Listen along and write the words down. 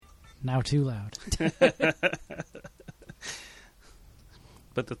Now too loud.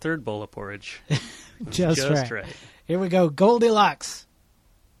 But the third bowl of porridge was Just right. right. Here we go. Goldilocks.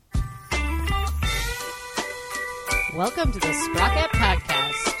 Welcome to the Sprocket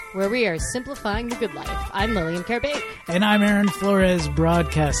Podcast, where we are simplifying the good life. I'm Lillian Carbake. And I'm Aaron Flores,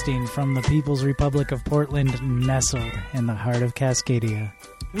 broadcasting from the People's Republic of Portland, nestled in the heart of Cascadia.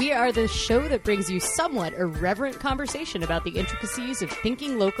 We are the show that brings you somewhat irreverent conversation about the intricacies of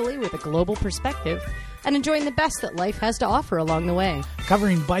thinking locally with a global perspective and enjoying the best that life has to offer along the way.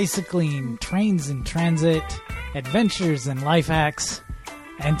 Covering bicycling, trains in transit, adventures and life hacks,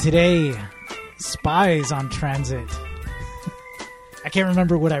 and today, spies on transit. I can't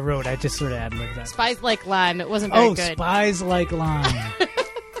remember what I wrote. I just sort of ad-libbed that. Spies Like Lime. It wasn't very good. Oh, Spies Like Lime.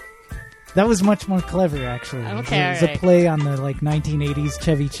 That was much more clever, actually. Okay, it was a play on the 1980s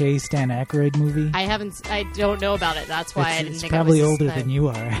Chevy Chase, Dan Aykroyd movie. I don't know about it. That's why I didn't it's think probably it was older than you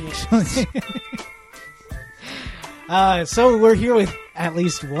are, actually. So we're here with at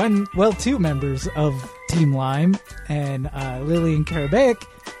least two members of Team Lime, and Lillian Carbake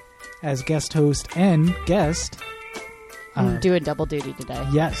as guest host and guest. I'm doing double duty today.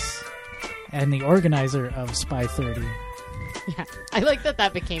 Yes. And the organizer of Spy 30. Yeah, I like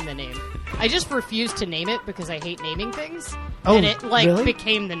that became the name. I just refused to name it because I hate naming things. Oh, and it really?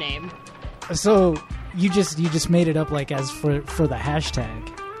 became the name. So you just made it up as for the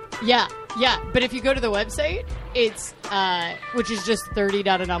hashtag. Yeah. But if you go to the website, it's which is just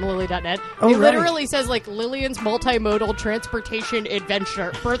 30.anomaly.net. Oh, it right. literally says Lillian's multimodal transportation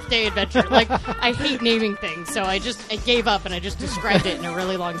adventure, birthday adventure. I hate naming things, so I gave up and I just described it in a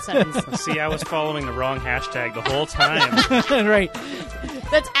really long sentence. See, I was following the wrong hashtag the whole time. Right.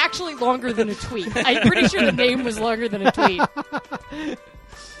 That's actually longer than a tweet. I'm pretty sure the name was longer than a tweet.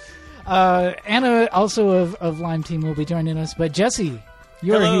 Anna, also of Lime Team, will be joining us, but Jesse,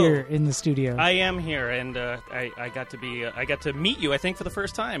 you're Hello. here in the studio. I am here, and I got to meet you. I think for the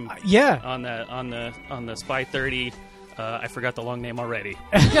first time. Yeah. On the Spy 30. I forgot the long name already.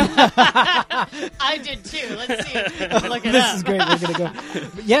 I did too. Let's see. Look it This up. is great. We're gonna go.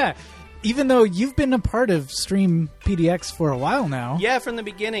 But yeah. Even though you've been a part of Stream PDX for a while now. Yeah, from the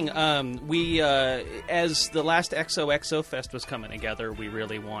beginning. We as the last XOXO Fest was coming together, we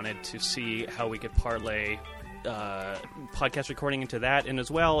really wanted to see how we could parlay podcast recording into that, and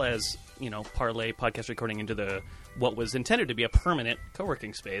as well as parlay podcast recording into what was intended to be a permanent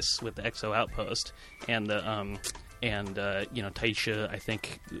co-working space with the XO Outpost, and Taisha, I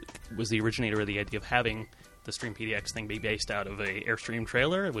think, was the originator of the idea of having the Stream PDX thing be based out of a Airstream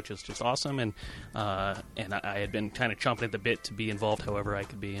trailer, which is just awesome, and I had been kind of chomping at the bit to be involved however I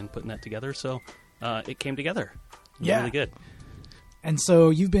could be in putting that together, so it came together. It was really good. And so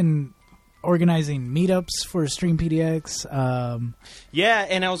you've been organizing meetups for Stream PDX. Yeah,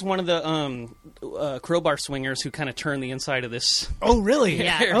 and I was one of the crowbar swingers who kind of turned the inside of this. Oh, really?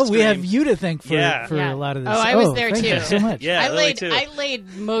 Yeah. Oh, we have you to thank for Yeah. a lot of this. Oh, I was there thank too. you so much. Yeah, I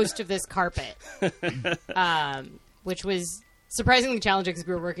laid most of this carpet, which was surprisingly challenging because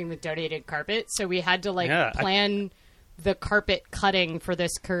we were working with donated carpet, so we had to plan the carpet cutting for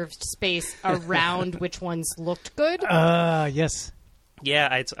this curved space around which ones looked good. Yes. Yeah,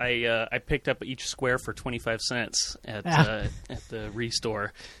 I picked up each square for 25 cents at the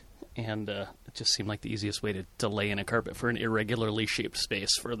Restore, and it just seemed like the easiest way to lay in a carpet for an irregularly shaped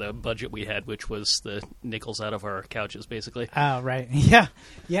space for the budget we had, which was the nickels out of our couches, basically. Oh, right. Yeah.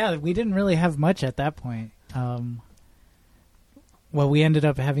 Yeah, we didn't really have much at that point. Well, we ended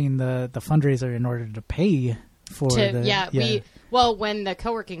up having the fundraiser in order to pay for when the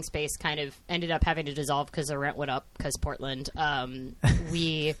co-working space kind of ended up having to dissolve because the rent went up because Portland,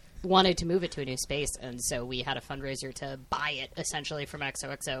 we wanted to move it to a new space, and so we had a fundraiser to buy it essentially from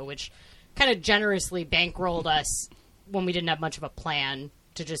XOXO, which kind of generously bankrolled us when we didn't have much of a plan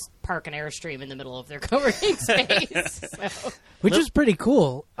to just park an Airstream in the middle of their co-working space. Which was pretty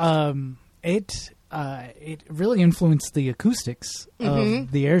cool. It really influenced the acoustics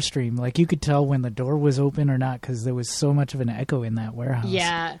of the Airstream. Like, you could tell when the door was open or not because there was so much of an echo in that warehouse.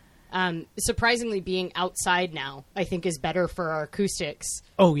 Yeah. Surprisingly, being outside now, I think, is better for our acoustics.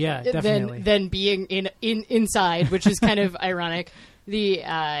 Oh, yeah, definitely. Than being inside, which is kind of ironic.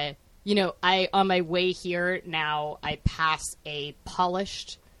 On my way here now, I pass a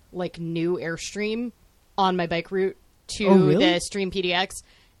polished, new Airstream on my bike route to the Stream PDX.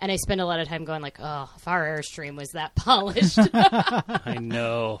 And I spend a lot of time going if our Airstream was that polished. I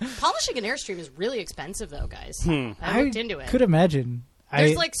know. Polishing an Airstream is really expensive, though, guys. I looked into it. Could imagine.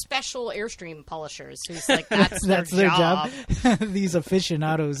 There's special Airstream polishers who's that's their job. These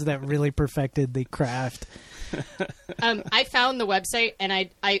aficionados that really perfected the craft. I found the website, and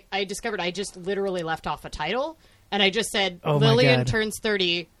I discovered I just literally left off a title, and I just said, Lillian turns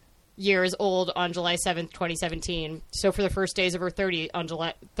 30 years old on July 7th, 2017. So for the first days of her 30s on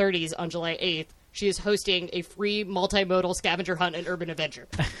July 8th, she is hosting a free multimodal scavenger hunt and urban adventure.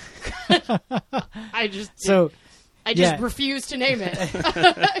 I just refused to name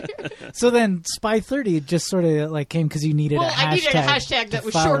it. So then Spy 30 just sort of like came because you needed a hashtag. I needed a hashtag that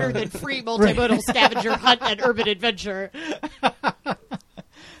was shorter than free multimodal scavenger hunt and urban adventure.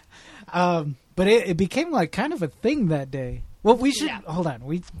 But it became like kind of a thing that day. Well, we should hold on.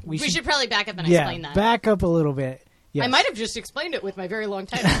 We should probably back up and explain that. Back up a little bit. Yes. I might have just explained it with my very long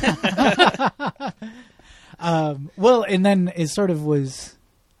title. Well, and then it sort of was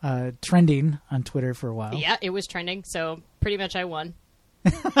trending on Twitter for a while. Yeah, it was trending, so pretty much I won.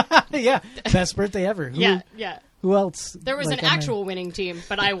 Yeah, best birthday ever. Yeah. Who else? There was an actual winning team,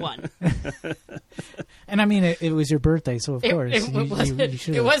 but I won. And I mean, it was your birthday, so of course.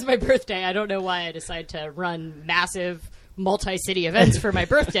 It was my birthday. I don't know why I decided to run massive multi-city events for my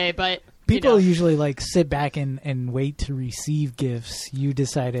birthday, but... People usually like sit back and wait to receive gifts. You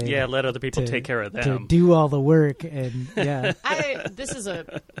decided, let other people take care of them, to do all the work, and this is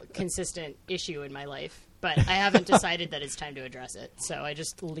a consistent issue in my life, but I haven't decided that it's time to address it, so I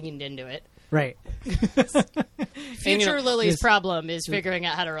just leaned into it. Right. Future Lily's problem is figuring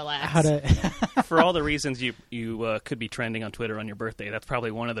out how to relax. For all the reasons you could be trending on Twitter on your birthday, that's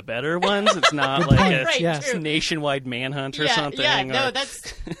probably one of the better ones. It's not like a nationwide manhunt or something. Yeah, no,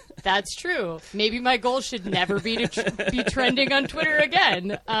 that's true. Maybe my goal should never be to be trending on Twitter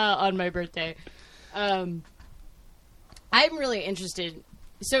again on my birthday. I'm really interested.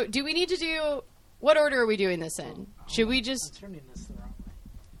 So, do we need to do... What order are we doing this in? Should we just... I'm turning this the wrong way.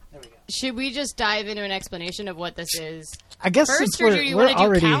 There we go. Should we just dive into an explanation of what this is? I guess first, since or do you want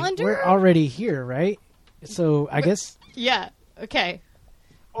to do calendar? We're already here, right? So, I guess... Yeah, okay.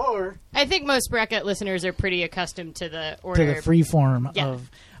 Or... I think most bracket listeners are pretty accustomed to the order. To the free form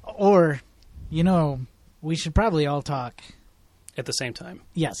of... Or, we should probably all talk at the same time.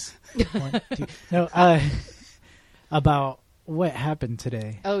 Yes. 1, 2. No, about what happened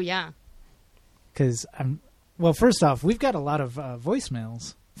today. Oh, yeah. Because first off, we've got a lot of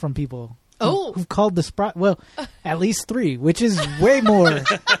voicemails from people who've called the at least 3, which is way more,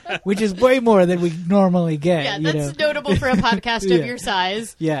 than we normally get. Yeah, that's notable for a podcast of your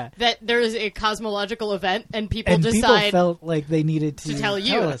size. Yeah. That there's a cosmological event and people people felt like they needed to tell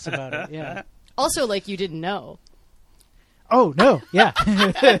us about it. Yeah. Also, like you didn't know. Oh, no. Yeah.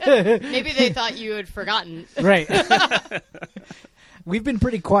 Maybe they thought you had forgotten. Right. We've been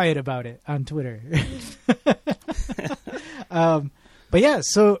pretty quiet about it on Twitter. But yeah,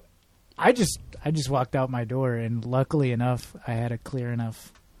 so I just walked out my door, and luckily enough, I had a clear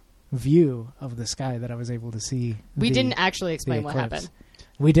enough view of the sky that I was able to see. We didn't actually explain what happened.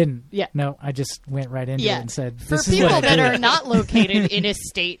 We didn't. Yeah. No, I just went right into it and said, "This is what I did." For people that are not located in a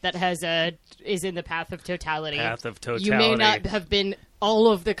state that is in the path of totality. You may not have been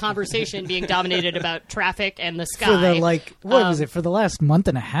all of the conversation being dominated about traffic and the sky. For the what was it? For the last month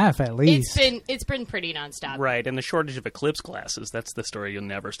and a half, at least. It's been pretty nonstop. Right, and the shortage of eclipse glasses. That's the story you'll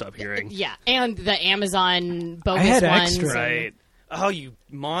never stop hearing. Yeah, and the Amazon bogus I had ones. Extra. Right. Oh, you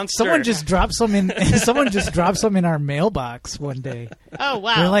monster! Someone just dropped some in. Someone just dropped some in our mailbox one day. Oh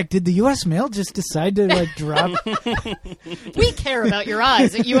wow! They're like, did the U.S. mail just decide to drop? We care about your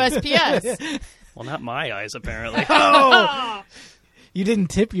eyes at USPS. Well, not my eyes, apparently. Oh, you didn't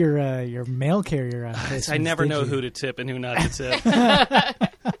tip your mail carrier on Christmas, I never know who to tip and who not to tip.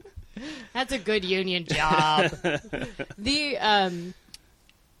 That's a good union job.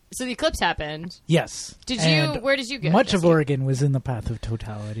 So the eclipse happened. Yes. Where did you go? Much of Oregon was in the path of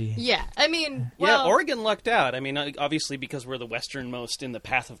totality. Yeah. I mean, Oregon lucked out. I mean, obviously because we're the westernmost in the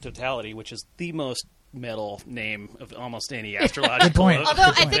path of totality, which is the most metal name of almost any astrological Good point.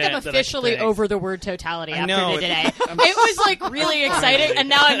 Although I think I'm officially over the word totality after today. It was like really exciting, and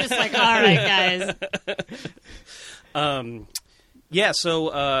now I'm just like, all right, guys. Yeah,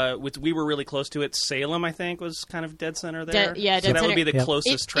 so we were really close to it. Salem, I think, was kind of dead center there. Dead center. That would be the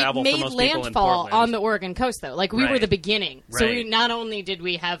closest travel for most people in Portland. It made landfall on the Oregon coast, though. Like, we were the beginning. Right. So we not only did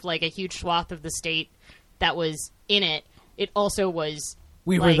we have, like, a huge swath of the state that was in it, it also was...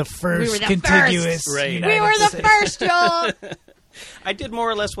 We were the first contiguous. Right. We were the first, y'all! I did more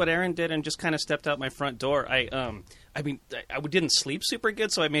or less what Aaron did and just kind of stepped out my front door. I didn't sleep super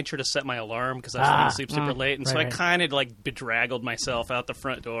good, so I made sure to set my alarm because I was going to sleep super late. And so I kind of like bedraggled myself out the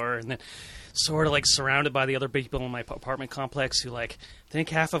front door and then sort of like surrounded by the other people in my apartment complex who like, I think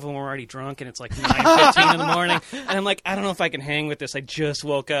half of them were already drunk and it's like 9:15 in the morning. And I'm like, I don't know if I can hang with this. I just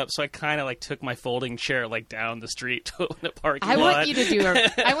woke up. So I kind of like took my folding chair like down the street to the parking lot. I want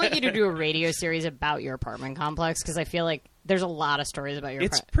you to do a radio series about your apartment complex because I feel like there's a lot of stories about your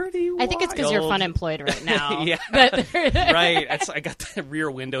apartment. It's pretty wild. I think it's because you're unemployed right now. Yeah. Right. I got that rear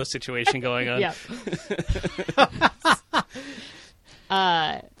window situation going on. Yeah.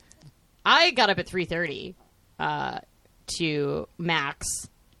 I got up at 3:30 to Max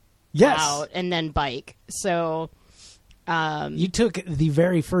out and then bike. So you took the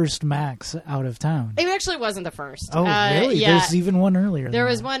very first Max out of town. It actually wasn't the first. Oh, really? Yeah. There's even one earlier. There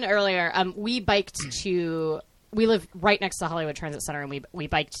was one earlier. We biked to... We live right next to the Hollywood Transit Center, and we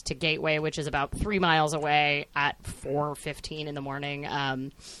biked to Gateway, which is about 3 miles away at 4:15 in the morning.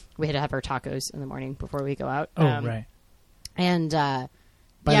 We had to have our tacos in the morning before we go out. Right. And...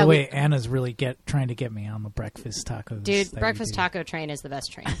 By the way, Anna's really trying to get me on the breakfast tacos. Dude, breakfast taco train is the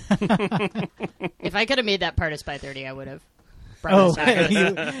best train. If I could have made that part of Spy 30, I would have.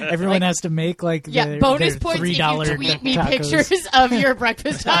 Everyone has to make bonus points if you tweet me pictures of your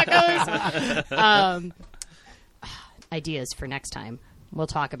breakfast tacos. Ideas for next time. We'll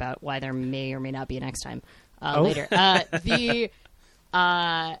talk about why there may or may not be a next time later.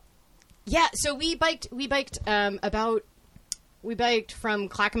 So we biked about. We biked from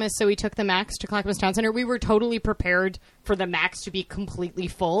Clackamas, so we took the Max to Clackamas Town Center. We were totally prepared for the Max to be completely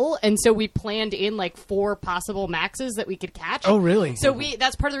full, and so we planned in like 4 possible Maxes that we could catch. Oh, really? So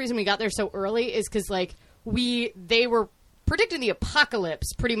that's part of the reason we got there so early is because they were predicting the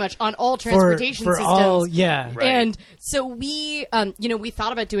apocalypse pretty much on all transportation systems. Right. And so we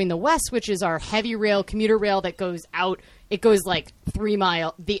thought about doing the West, which is our heavy rail, commuter rail that goes out. It goes like 3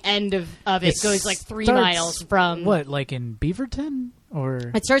 miles. The end of it goes like 3 miles from... What, like in Beaverton?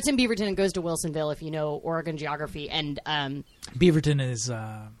 Or it starts in Beaverton and goes to Wilsonville, if you know Oregon geography. And Beaverton is...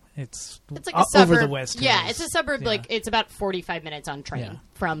 It's like a suburb. Over the west. Yeah, it's a suburb. Yeah. Like it's about 45 minutes on train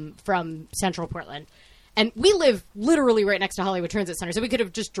from central Portland. And we live literally right next to Hollywood Transit Center, so we could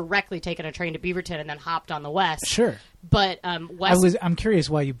have just directly taken a train to Beaverton and then hopped on the West. Sure. But I'm curious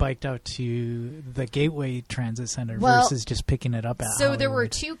why you biked out to the Gateway Transit Center versus just picking it up at Hollywood. There were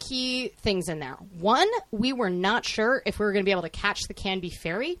 2 key things in there. One, we were not sure if we were going to be able to catch the Canby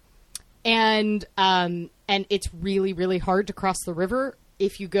Ferry, and it's really, really hard to cross the river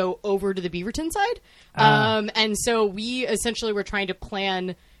if you go over to the Beaverton side. And so we essentially were trying to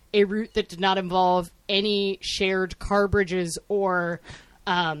plan a route that did not involve any shared car bridges or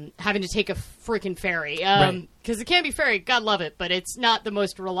having to take a freaking ferry. Because the Canby Ferry, God love it, but it's not the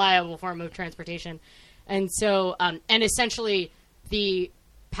most reliable form of transportation. And so, and essentially, the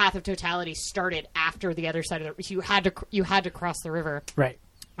path of totality started after the other side of the... You had to cross the river. Right.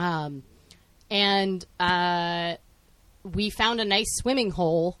 And we found a nice swimming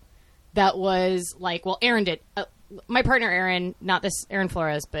hole that was like... Well, Aaron did... my partner Aaron, not this Aaron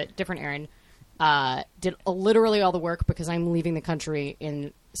Flores, but different Aaron, did literally all the work because I'm leaving the country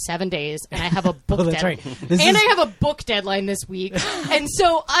in 7 days, and I have a book deadline. Right. I have a book deadline this week, and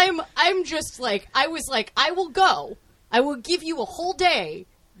so I'm just like, I was like, I will go. I will give you a whole day.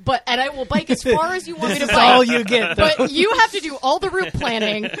 And I will bike as far as you want me to bike. That's all you get, though. But you have to do all the route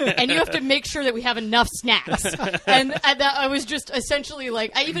planning, and you have to make sure that we have enough snacks. And I was just essentially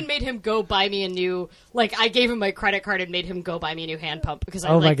like, I even made him go buy me a new, like, I gave him my credit card and made him go buy me a new hand pump because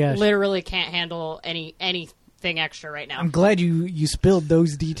I literally can't handle anything extra right now. I'm glad you spilled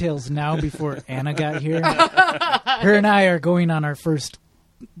those details now before Anna got here. Her and I are going on our first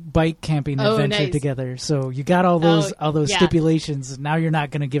bike camping adventure together, so you got all those stipulations. Now you're not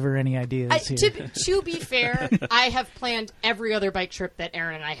going to give her any ideas here. To be fair, I have planned every other bike trip that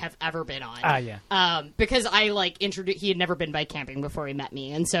Aaron and I have ever been on. Because I he had never been bike camping before he met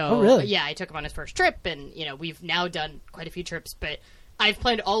me, and so I took him on his first trip, and we've now done quite a few trips, but I've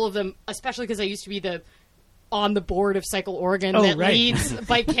planned all of them, especially because I used to be on the board of Cycle Oregon leads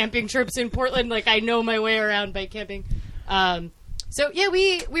bike camping trips in Portland. Like, I know my way around bike camping. So,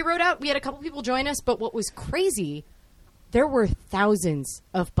 we rode out. We had a couple people join us, but what was crazy, there were thousands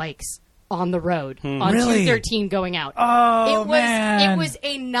of bikes on the road on 213 going out. Oh, man. It was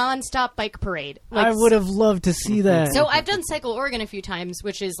a nonstop bike parade. I would have loved to see that. So I've done Cycle Oregon a few times,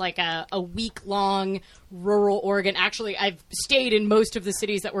 which is like a week-long rural Oregon. Actually, I've stayed in most of the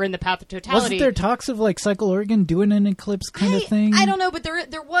cities that were in the path of totality. Wasn't there talks of like Cycle Oregon doing an eclipse kind of thing? I don't know, but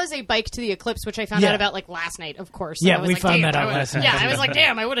there was a bike to the eclipse, which I found out about like last night, of course. Yeah, we found that out last night. Yeah, I was like,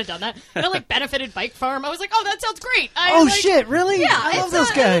 damn, I would have done that. And I like benefited Bike Farm. I was like, oh, that sounds great. Shit, really? Yeah, I love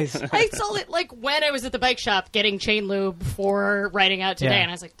those guys. I saw it like when I was at the bike shop getting chain lube before riding out today, and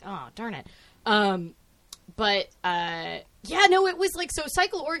I was like, oh, darn it. It was like, so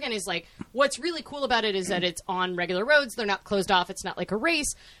Cycle Oregon is like, what's really cool about it is that it's on regular roads. They're not closed off. It's not like a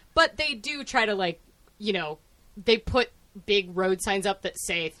race, but they do try to like, they put big road signs up that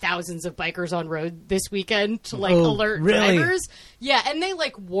say thousands of bikers on road this weekend to like alert drivers. Yeah. And they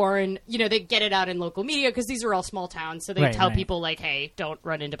like warn, they get it out in local media because these are all small towns. So they tell people like, hey, don't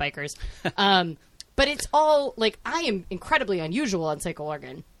run into bikers. But it's all like, I am incredibly unusual on Cycle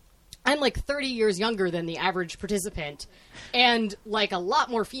Oregon. I'm like 30 years younger than the average participant and like a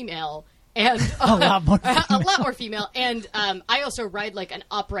lot more female and a lot more female. And I also ride like an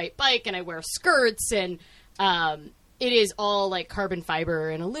upright bike and I wear skirts and it is all like carbon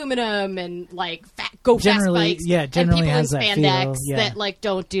fiber and aluminum and like fast bikes. Yeah, generally and has people in that spandex feel, that like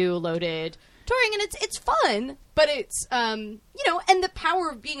don't do loaded touring, and it's fun, but it's and the power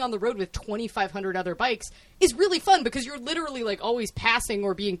of being on the road with 2,500 other bikes is really fun because you're literally like always passing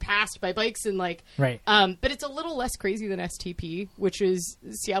or being passed by bikes and like but it's a little less crazy than STP, which is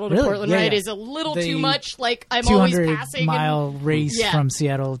Seattle to Portland ride is a little too much. Like I'm always passing 200-mile race from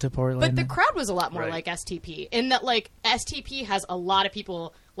Seattle to Portland, but the crowd was a lot more like STP in that like STP has a lot of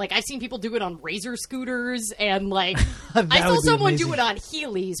people. Like, I've seen people do it on Razor scooters, and, like, I saw someone do it on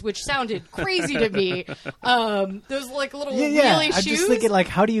Heelys, which sounded crazy to me. Those, like, little wheelie shoes. I'm just thinking, like,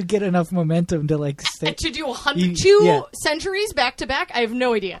 how do you get enough momentum to, like, stay? To do 2 centuries back-to-back? I have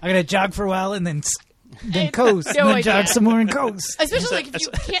no idea. I'm going to jog for a while and then coast, and then jog some more and coast. Especially, like, if you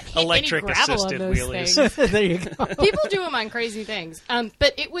can't hit any gravel on those things. There you go. People do them on crazy things.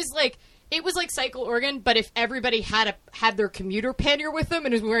 But it was like Cycle Oregon, but if everybody had their commuter pannier with them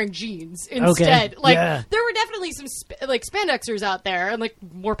and was wearing jeans instead. Okay. There were definitely some spandexers out there, and like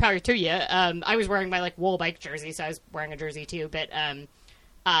more power to you. I was wearing my like wool bike jersey, so I was wearing a jersey too. But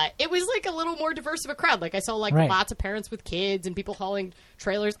it was like a little more diverse of a crowd. Like I saw like lots of parents with kids and people hauling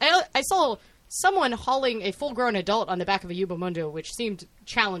trailers. I saw someone hauling a full-grown adult on the back of a Yuba Mundo, which seemed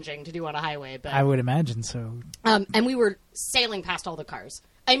challenging to do on a highway. But I would imagine so. And we were sailing past all the cars.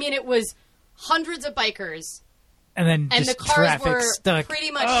 I mean, it was hundreds of bikers, and the cars were stuck. pretty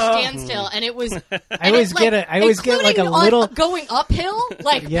much standstill, and it was. I always get like a little going uphill,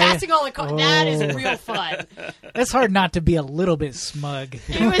 like passing all the cars. That is real fun. It's hard not to be a little bit smug.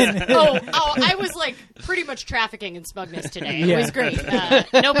 It was, I was like pretty much trafficking in smugness today. It was great.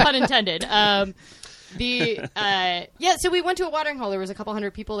 No pun intended. So we went to a watering hole. There was a couple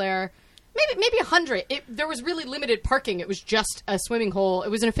hundred people there. Maybe 100. There was really limited parking. It was just a swimming hole. It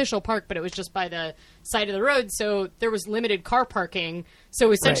was an official park, but it was just by the side of the road, so there was limited car parking.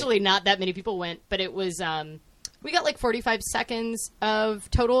 So essentially not that many people went, but it was we got like 45 seconds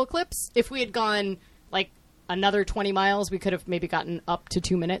of total eclipse. If we had gone like another 20 miles, we could have maybe gotten up to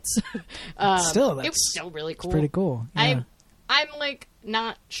 2 minutes. It was still really cool. It's pretty cool. Yeah. I'm like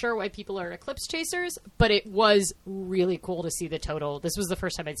not sure why people are eclipse chasers, but it was really cool to see the total. This was the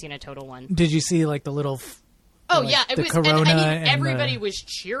first time I'd seen a total one. Did you see like the little? It was. Corona and everybody was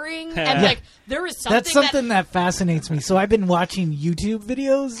cheering, and like there was something. That's something that fascinates me. So I've been watching YouTube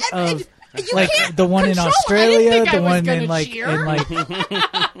videos of. Like the one in Australia, the one in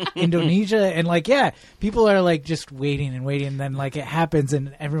Indonesia, and people are like just waiting, and then like it happens,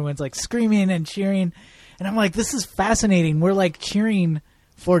 and everyone's like screaming and cheering. And I'm like, this is fascinating. We're like cheering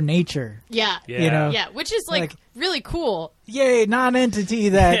for nature. Yeah. Which is like really cool. Yay, non-entity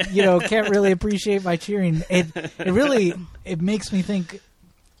that can't really appreciate my cheering. It makes me think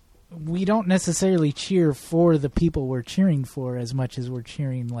we don't necessarily cheer for the people we're cheering for as much as we're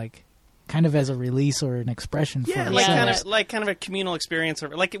cheering like kind of as a release or an expression for ourselves. kind of a communal experience, or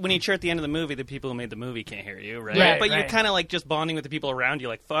like when you cheer at the end of the movie, the people who made the movie can't hear you, right? But you're kind of like just bonding with the people around you,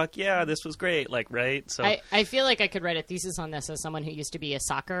 like fuck yeah, this was great, like right. So I feel like I could write a thesis on this as someone who used to be a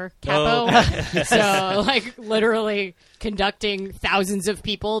soccer capo, so like literally conducting thousands of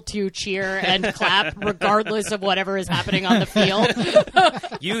people to cheer and clap regardless of whatever is happening on the field.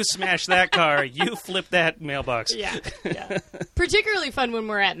 You smash that car, you flip that mailbox. Yeah. Particularly fun when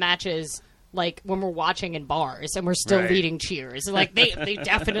we're at matches. Like when we're watching in bars and we're still leading cheers, like they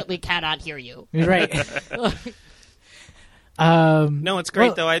definitely cannot hear you. Right. No, it's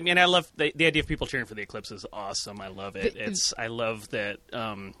great though. I mean, I love the idea of people cheering for the eclipse is awesome. I love it. I love that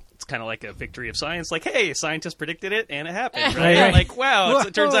it's kind of like a victory of science. Like, hey, scientists predicted it, and it happened, right? Like, wow,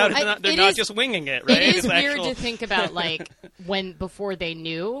 it turns out they're not just winging it, right? It is weird to think about, like, before they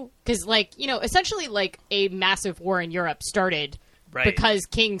knew. Because, like, essentially, like, a massive war in Europe started because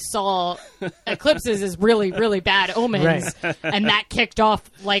kings saw eclipses as really, really bad omens, and that kicked off,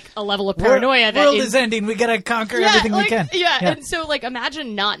 like, a level of paranoia. World is ending. We gotta conquer everything we can. Yeah, and so, like,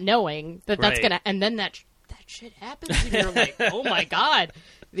 imagine not knowing that that's gonna... And then that shit happens, and you're like, oh, my God.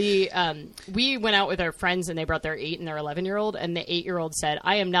 We went out with our friends, and they brought their 8 and their 11-year-old, and the 8-year-old said,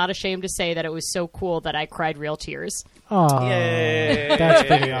 I am not ashamed to say that it was so cool that I cried real tears. Oh, yay. That's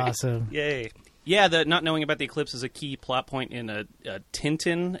pretty awesome. Yay. Yeah, the not knowing about the eclipse is a key plot point in a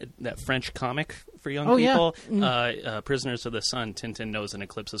Tintin, that French comic for young people. Yeah. Prisoners of the Sun, Tintin knows an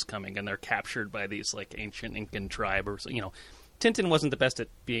eclipse is coming, and they're captured by these like ancient Incan tribe, or Tintin wasn't the best at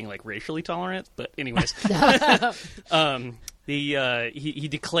being like racially tolerant, but anyways, he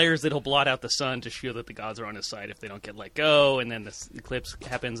declares that he'll blot out the sun to show that the gods are on his side if they don't get let go, and then this eclipse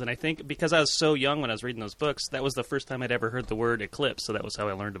happens. And I think because I was so young when I was reading those books, that was the first time I'd ever heard the word eclipse, so that was how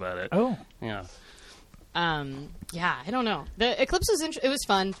I learned about it. Oh, yeah. Yeah, I don't know. The eclipse was it was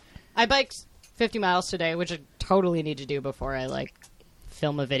fun. I biked 50 miles today, which I totally need to do before I like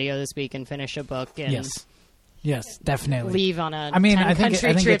film a video this week and finish a book. And Yes, definitely. Leave on a I think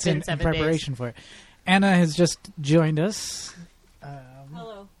trip it's in 7 preparation days. for it. Anna has just joined us.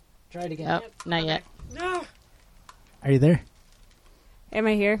 Hello. Try it again. Nope, not yet. No. Are you there? Am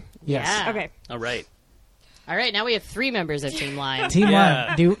I here? Yes. Yeah. Okay. All right. All right, now we have 3 members of Team Lime. Team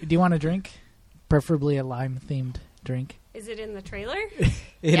Lime. Do you want a drink? Preferably a lime-themed drink. Is it in the trailer?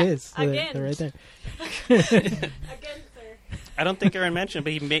 It is. Again. They're right there. Again, sir. I don't think Aaron mentioned,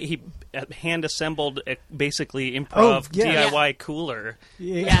 but he hand assembled a basically improv DIY cooler.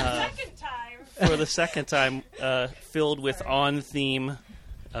 Second time. For the second time, filled with on theme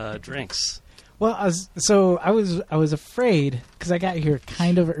drinks. Well, I was afraid because I got here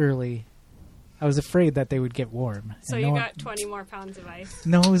kind of early. I was afraid that they would get warm. So you got 20 more pounds of ice.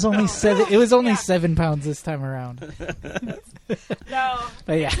 No, it was only 7. It was only 7 pounds this time around. No,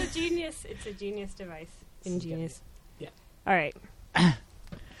 but yeah, it's a genius device. Ingenious. Yeah. All right.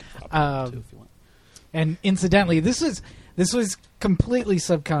 And incidentally, this was completely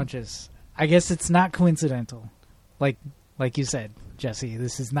subconscious. I guess it's not coincidental, like you said, Jesse.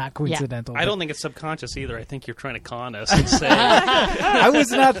 This is not coincidental. I don't think it's subconscious either. I think you're trying to con us and say. I was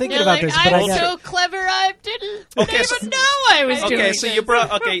not thinking about this, but I'm so clever. I didn't even know I was doing this. So you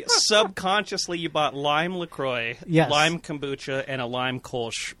brought subconsciously you bought lime LaCroix, lime kombucha, and a lime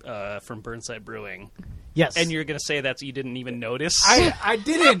kolsch from Burnside Brewing. Yes. And you're going to say you didn't even notice? I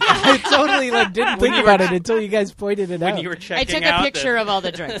didn't. I totally didn't think about it until you guys pointed it out. When you were checking I took a picture of all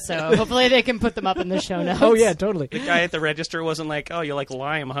the drinks, so hopefully they can put them up in the show notes. Oh, yeah, totally. The guy at the register wasn't like, oh, you like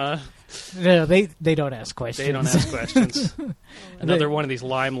lime, huh? No, they don't ask questions. They don't ask questions. Another one of these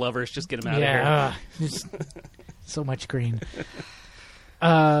lime lovers, just get him out of here. So much green.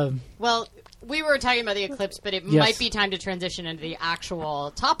 Well... We were talking about the eclipse, but it might be time to transition into the actual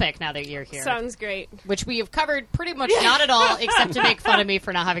topic now that you're here. Sounds great. Which we have covered pretty much not at all, except to make fun of me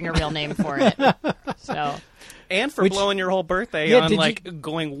for not having a real name for it. So, and for blowing your whole birthday on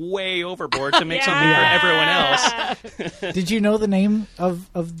going way overboard to make something for everyone else. Did you know the name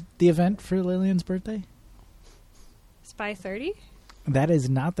of the event for Lillian's birthday? Spy 30? That is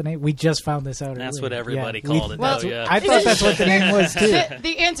not the name. We just found this out. That's earlier. what everybody called it. Well, I thought that's what the name was too.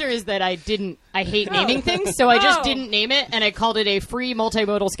 The answer is that I hate naming things, so I just didn't name it, and I called it a free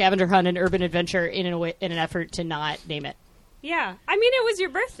multimodal scavenger hunt and urban adventure in an effort to not name it. Yeah, I mean it was your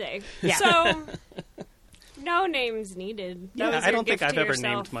birthday, so no names needed. I don't think I've ever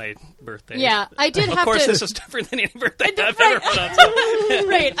named my birthday. Yeah, I did have to... Of course, this is different than any birthday I've ever put on.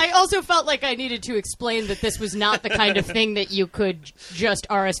 Right. I also felt like I needed to explain that this was not the kind of thing that you could just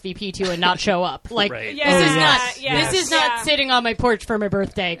RSVP to and not show up. Like, this is not sitting on my porch for my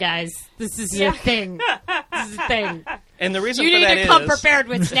birthday, guys. This is a thing. This is a thing. And the reason you for need that to come prepared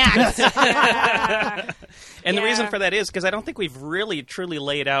with snacks. And the reason for that is because I don't think we've really truly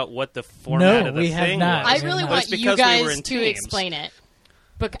laid out what the format of the thing was. I really want you guys to explain it.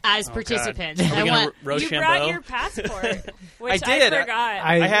 But as participants, I want you brought your passport, which I did. I forgot.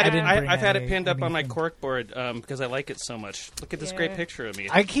 I've had it pinned up on my corkboard because I like it so much. Look at this great picture of me.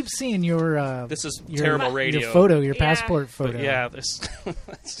 I keep seeing your. This is terrible radio. Your photo, your passport photo.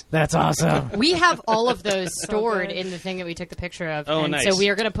 But that's awesome. We have all of those stored in the thing that we took the picture of. Oh, and nice. So we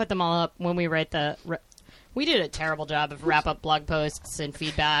are going to put them all up when we write the. We did a terrible job of wrap-up blog posts and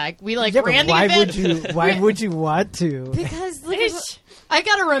feedback. We ran the event. Why would you want to? Because I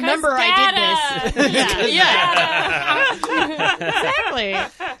got to remember I did this. Yeah.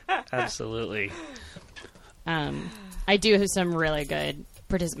 Exactly. Absolutely. I do have some really good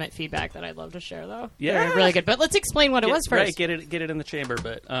participant feedback that I'd love to share, though. Yeah, they're really good. But let's explain what it was first. Right, get it in the chamber.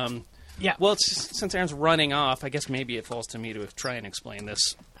 But yeah. Well, since Aaron's running off, I guess maybe it falls to me to try and explain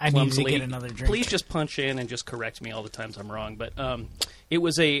this. I need to get another drink. Please just punch in and just correct me all the times I'm wrong. But it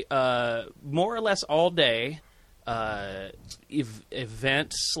was a more or less all day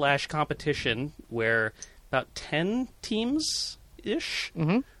event / competition where about 10 teams ish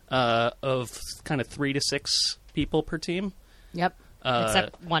of kind of 3 to 6 people per team. Yep.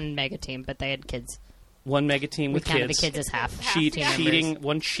 Except one mega team, but they had kids. One mega team with kids. We counted the kids as half.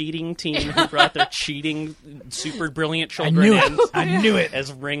 One cheating team who brought their cheating, super brilliant children I knew it.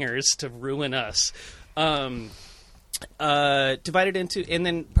 as ringers to ruin us. Divided into, and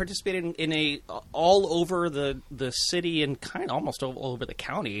then participated in a all over the city and kind of almost all over the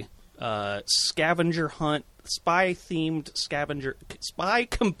county scavenger hunt, spy kombucha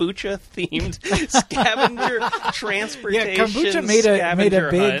themed scavenger transportation. Yeah, kombucha made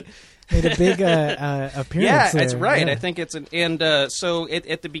a big appearance. Yeah, there. that's right. Yeah. I think it's so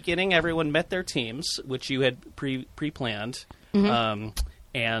at the beginning, everyone met their teams, which you had pre-planned.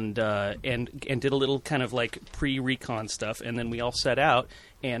 And did a little kind of like pre-recon stuff, and then we all set out.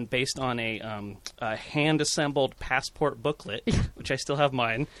 And based on a hand-assembled passport booklet, which I still have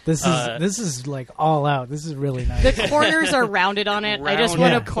mine. This is like all out. This is really nice. The corners are rounded on it. I just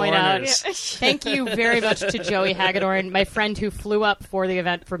want to point out, thank you very much to Joey Hagedorn, my friend who flew up for the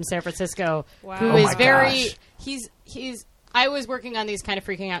event from San Francisco, who is very. He's. I was working on these kind of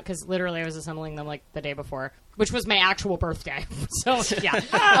freaking out because literally I was assembling them like the day before, which was my actual birthday. So yeah,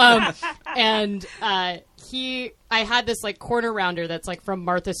 I had this like corner rounder that's like from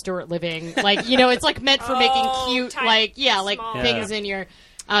Martha Stewart Living, like it's like meant for making cute things in your.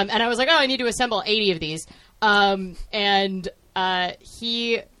 And I was like, I need to assemble 80 of these, and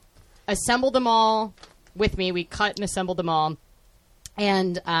he assembled them all with me. We cut and assembled them all,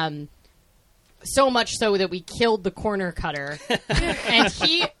 and so much so that we killed the corner cutter, and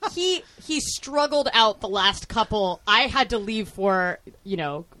he struggled out the last couple. I had to leave for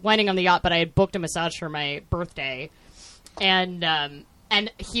winding on the yacht, but I had booked a massage for my birthday, and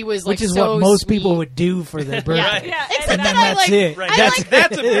he was like, which is so what most sweet. people would do for their birthday. Yeah. And then that's it. Right.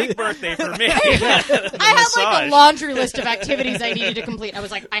 That's a big birthday for me. I had like a laundry list of activities I needed to complete. I was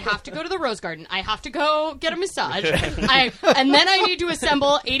like, I have to go to the Rose Garden. I have to go get a massage. And then I need to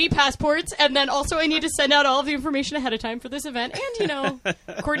assemble 80 passports. And then also I need to send out all of the information ahead of time for this event. And,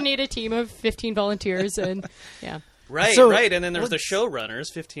 coordinate a team of 15 volunteers. And, yeah. Right, right. And then there was the showrunners,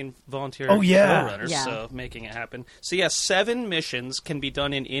 15 volunteer showrunners, so making it happen. So, 7 missions can be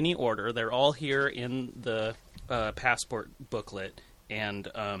done in any order. They're all here in the passport booklet, and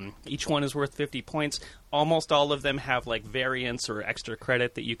each one is worth 50 points. Almost all of them have, like, variants or extra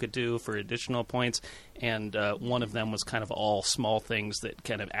credit that you could do for additional points, and one of them was kind of all small things that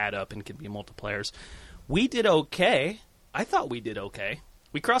kind of add up and can be multipliers. We did okay. I thought we did okay.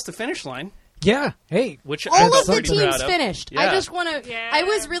 We crossed the finish line. Yeah. Hey, which all of the teams finished. Yeah. I just want to. Yeah. I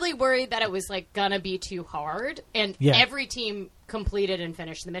was really worried that it was like gonna be too hard, and every team completed and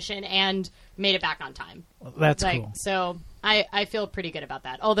finished the mission and made it back on time. Well, that's cool. So I feel pretty good about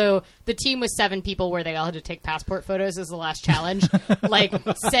that. Although the team was 7 people, where they all had to take passport photos as the last challenge. Like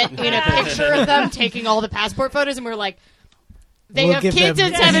sent in a picture of them taking all the passport photos, and we're like, we'll have kids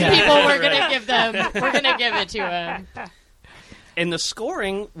and 7 people. We're gonna give them. We're gonna give it to them. And the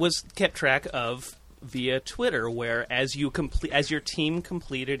scoring was kept track of via Twitter, where as your team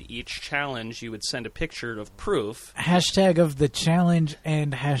completed each challenge, you would send a picture of proof. Hashtag of the challenge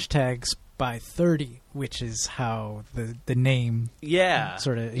and hashtags by 30, which is how the name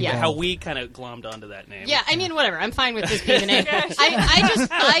sort of how we kind of glommed onto that name. Yeah, I mean, whatever. I'm fine with this being a name.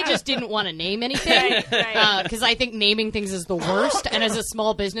 I just didn't want to name anything because I think naming things is the worst. And as a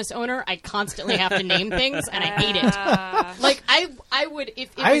small business owner, I constantly have to name things, and I hate it. Like I would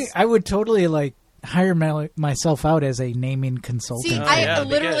if it was, I would totally like hire myself out as a naming consultant. See, I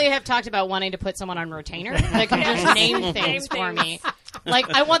literally have talked about wanting to put someone on retainer that can just name things for me. Like,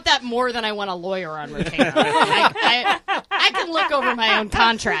 I want that more than I want a lawyer on retainer. I can look over my own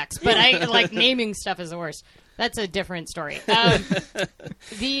contracts, but naming stuff is the worst. That's a different story.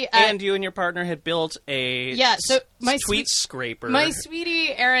 And you and your partner had built a tweet scraper. My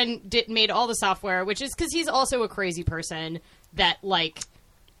sweetie Aaron made all the software, which is because he's also a crazy person that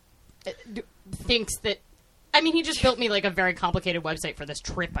thinks that. I mean, he just built me like a very complicated website for this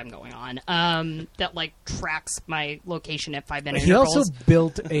trip I'm going on that like tracks my location at 5-minute intervals. He also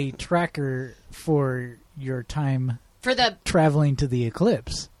built a tracker for your time for the traveling to the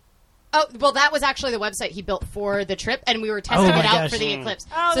eclipse. Oh, well, that was actually the website he built for the trip, and we were testing it out for the Eclipse.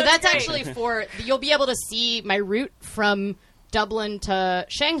 Oh, so that's great. actually you'll be able to see my route from Dublin to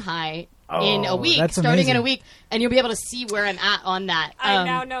Shanghai in a week, starting amazing. in a week, and you'll be able to see where I'm at on that. I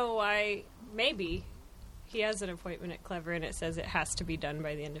now know why, maybe, he has an appointment at Clever, and it says it has to be done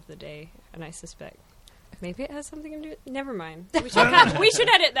by the end of the day, and I suspect maybe it has something to do with... Never mind. We should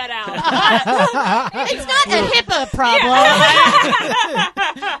edit that out. It's not a HIPAA problem.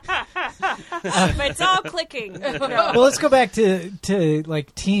 But it's all clicking. Well, let's go back to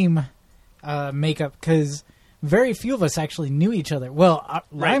like team makeup, because very few of us actually knew each other. Well,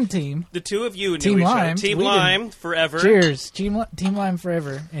 Lime Team. The two of you Team knew each Lime. other. Team Lime forever. Cheers. Team Lime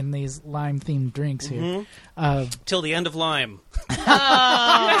forever in these lime-themed drinks here. Till the end of Lime. Do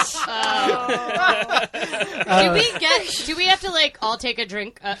we have to like all take a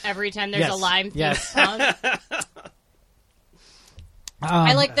drink every time there's a lime song?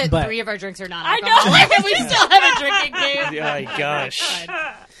 I like that 3 of our drinks are non-alcoholic, and we still have a drinking game. Yeah, gosh.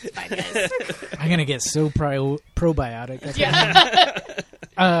 It's fine, guys. I'm gonna get so probiotic. Yeah.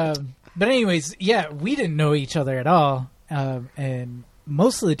 But anyways, we didn't know each other at all, and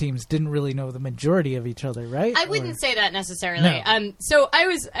most of the teams didn't really know the majority of each other, right? I wouldn't say that necessarily. No. So I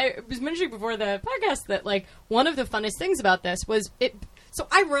was mentioning before the podcast that like one of the funnest things about this was it. So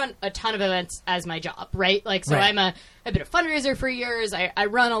I run a ton of events as my job, right? Like, so right. I've been a fundraiser for years. I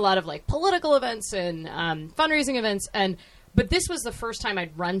run a lot of like political events and fundraising events, but this was the first time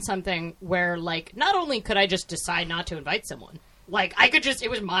I'd run something where like not only could I just decide not to invite someone. Like, I could just, it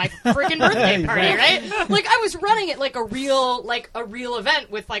was my freaking birthday party, right? Like, I was running it like a real event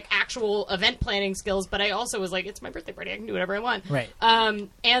with, like, actual event planning skills, but I also was like, it's my birthday party, I can do whatever I want. Right.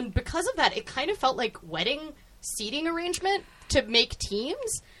 And because of that, it kind of felt like wedding seating arrangement to make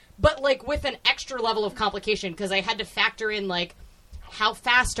teams, but, like, with an extra level of complication, because I had to factor in, like, how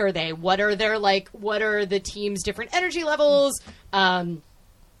fast are they? What are the team's different energy levels?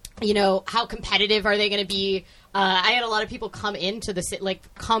 You know, how competitive are they going to be? I had a lot of people come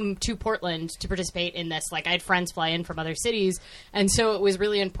to Portland to participate in this. Like, I had friends fly in from other cities, and so it was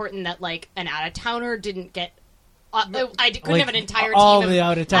really important that like an out of towner didn't get. I couldn't have an entire all team the of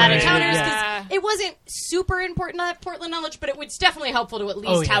out of towners because it wasn't super important to have Portland knowledge, but it was definitely helpful to at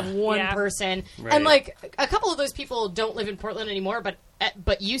least have one person. Right. And like a couple of those people don't live in Portland anymore, but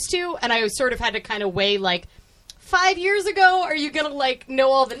used to, and I sort of had to kind of weigh like 5 years ago, are you gonna like know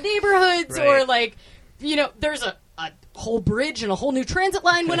all the neighborhoods or like. You know, there's a whole bridge and a whole new transit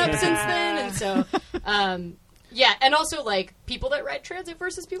line went up since then, and so, and also, like, people that ride transit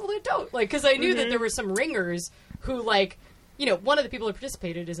versus people that don't. Like, because I knew that there were some ringers who, like, you know, one of the people who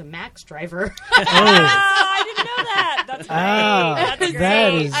participated is a Max driver. I didn't know that. That's great. That's great.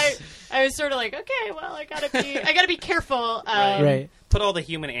 That is... I was sort of like, okay, well, I gotta be careful. Right. Put all the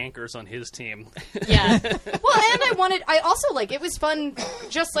human anchors on his team. Yeah. Well, and I also like it was fun,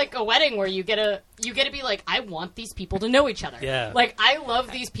 just like a wedding where you get to be like, I want these people to know each other. Yeah. Like I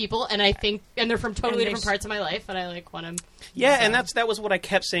love these people, and I think, and they're from totally different parts of my life, and I like want them. Yeah, and that was what I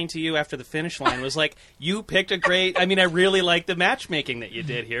kept saying to you after the finish line was like, you picked a great. I mean, I really like the matchmaking that you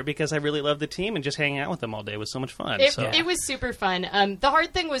did here because I really love the team and just hanging out with them all day was so much fun. It was super fun. The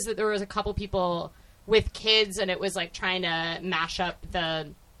hard thing was that there was a couple people with kids, and it was like trying to mash up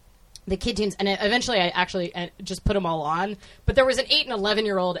the kid teams, and eventually I actually just put them all on. But there was an 8 and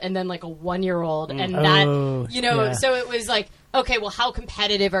 11-year-old, and then like a 1-year-old, and that so it was like, okay, well, how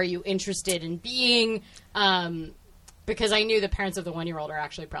competitive are you interested in being? Because I knew the parents of the 1-year-old are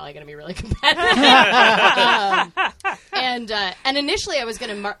actually probably going to be really competitive, and initially I was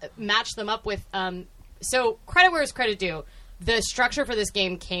going to match them up with. So credit where it's credit due. The structure for this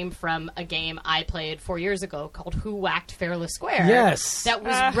game came from a game I played 4 years ago called Who Whacked Fairless Square. Yes. That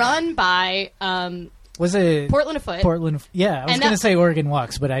was run by was it Portland Afoot. Yeah, I was going to say Oregon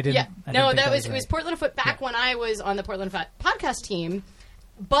Walks, but I didn't. Yeah. It was Portland Afoot back when I was on the Portland Afoot podcast team,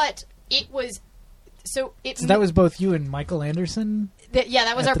 but it was so that was both you and Michael Anderson?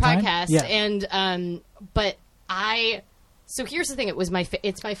 That was our podcast. Yeah. And so here's the thing,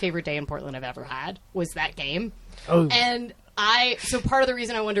 it's my favorite day in Portland I've ever had was that game. Oh. And so part of the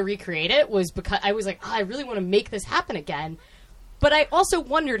reason I wanted to recreate it was because I was like, I really want to make this happen again. But I also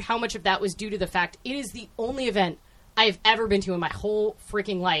wondered how much of that was due to the fact it is the only event I've ever been to in my whole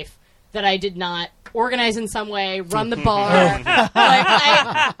freaking life that I did not organize in some way, run the bar.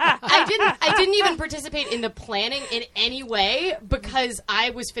 I didn't even participate in the planning in any way because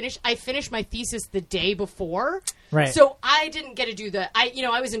I finished my thesis the day before. Right. So I didn't get to do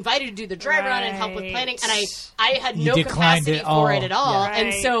I was invited to do the dry run and help with planning, and I had no capacity for it at all. Right.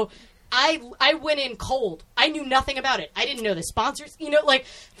 And so I went in cold. I knew nothing about it. I didn't know the sponsors. Like,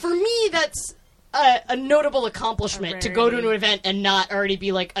 for me, that's a notable accomplishment to go to an event and not already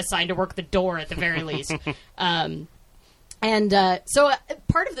be, like, assigned to work the door at the very least. So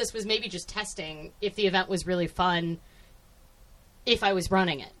part of this was maybe just testing if the event was really fun if I was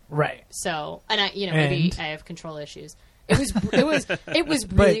running it. Right. So, maybe I have control issues. It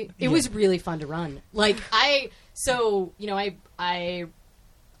was really fun to run. Like, I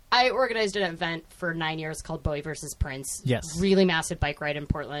organized an event for 9 years called Bowie versus Prince. Yes. Really massive bike ride in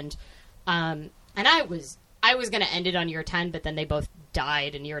Portland. And I was going to end it on year 10, but then they both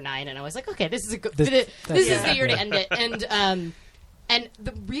died in year 9, and I was like, okay, this is is the year to end it. And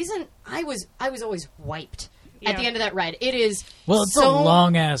the reason I was always wiped at the end of that ride. It is it's a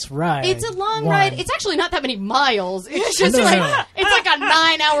long ass ride. It's a long ride. It's actually not that many miles. It's just it's like a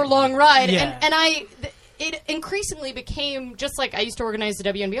 9-hour long ride. Yeah. And it increasingly became, just like I used to organize the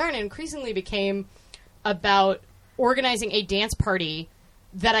WNBR, and it increasingly became about organizing a dance party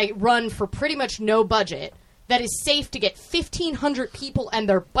that I run for pretty much no budget, that is safe to get 1,500 people and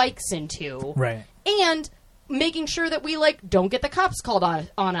their bikes into. Right. And making sure that we, like, don't get the cops called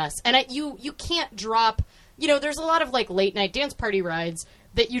on us. And you can't drop... there's a lot of, like, late-night dance party rides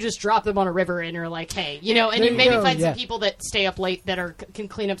that you just drop them on a river and you're like, hey, and you maybe find some people that stay up late that can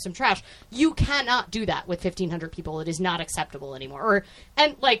clean up some trash. You cannot do that with 1,500 people. It is not acceptable anymore.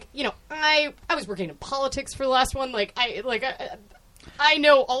 I was working in politics for the last one. I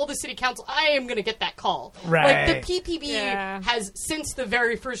know all the city council. I am going to get that call. Right. Like, the PPB has, since the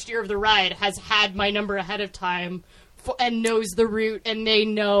very first year of the ride, has had my number ahead of time and knows the route, and they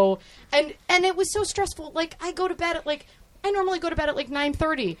know. And it was so stressful. Like, I normally go to bed at, like,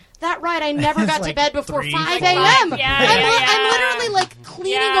 9:30. That ride, I never got to bed before 5 a.m. I'm literally, like,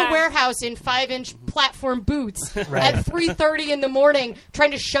 cleaning a warehouse in 5-inch platform boots at 3:30 in the morning,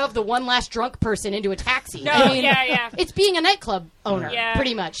 trying to shove the one last drunk person into a taxi. It's being a nightclub owner,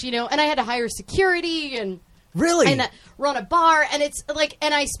 pretty much, And I had to hire security and run a bar, and it's like,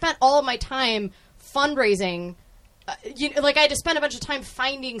 and I spent all of my time fundraising. I had to spend a bunch of time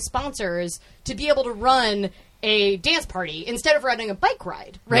finding sponsors to be able to run a dance party instead of running a bike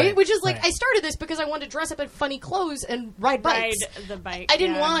ride, right? Which is I started this because I wanted to dress up in funny clothes and ride bikes. Ride the bike. I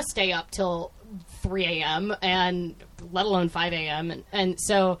didn't want to stay up till 3 a.m. and let alone 5 a.m. And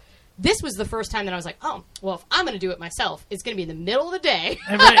so this was the first time that I was like, oh, well, if I'm going to do it myself, it's going to be in the middle of the day.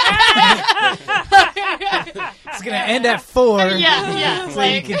 It's going to end at 4. So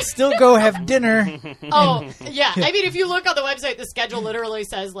you can still go have dinner. Oh, yeah. I mean, if you look on the website, the schedule literally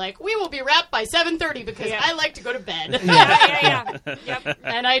says, like, we will be wrapped by 7:30 because I like to go to bed. Yep.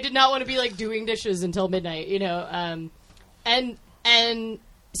 And I did not want to be, like, doing dishes until midnight, And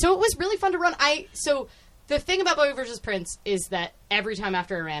so it was really fun to run. So the thing about Bowie versus Prince is that every time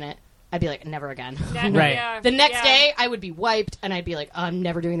after I ran it, I'd be like, never again. The next day, I would be wiped, and I'd be like, oh, I'm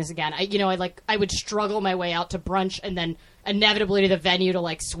never doing this again. I would struggle my way out to brunch, and then inevitably to the venue to,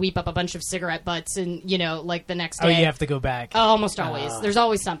 like, sweep up a bunch of cigarette butts, and, the next day. Oh, you have to go back. Oh, almost always. There's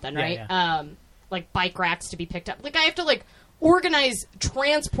always something, right? Yeah. Like, bike racks to be picked up. Like, I have to, like, organize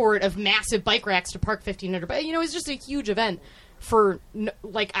transport of massive bike racks to park 1,500. But, it's just a huge event for,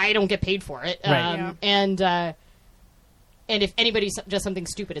 like, I don't get paid for it. And if anybody does something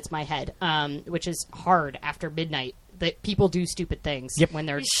stupid, it's my head, which is hard after midnight. That people do stupid things when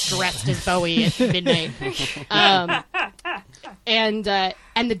they're dressed as Bowie at midnight. And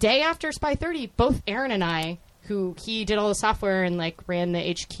the day after Spy 30, both Aaron and I, he did all the software and, like, ran the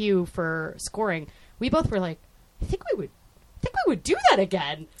HQ for scoring, we both were like, I think we would do that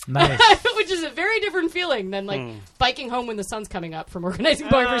again. Nice. Which is a very different feeling than, like, biking home when the sun's coming up from organizing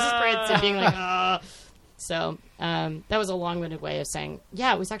Bowie versus Prince and being like, ugh. So that was a long-winded way of saying,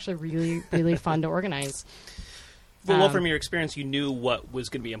 it was actually really, really fun to organize. Well, from your experience, you knew what was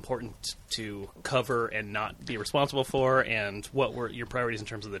going to be important to cover and not be responsible for, and what were your priorities in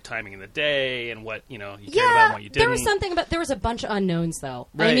terms of the timing of the day, and what you cared about and what you didn't. There was a bunch of unknowns, though.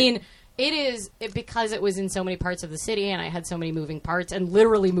 Right. I mean, because it was in so many parts of the city, and I had so many moving parts, and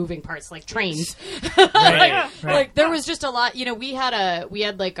literally moving parts, like trains. Like, there was just a lot. We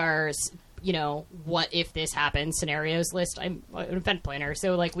had like our... what if this happens scenarios list. I'm an event planner,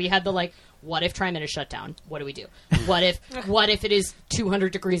 so, like, we had the, like, what if TriMet is shut down? What do we do? What if it is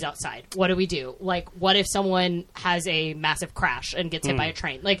 200 degrees outside? What do we do? Like, what if someone has a massive crash and gets hit by a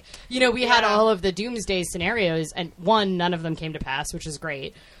train? Like, we had all of the doomsday scenarios, and none of them came to pass, which is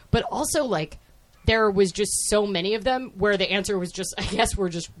great. But also, like, there was just so many of them where the answer was just, I guess we're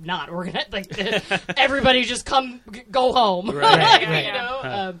just not organized. Like, everybody just go home.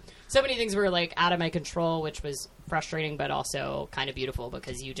 Right. So many things were, like, out of my control, which was frustrating, but also kind of beautiful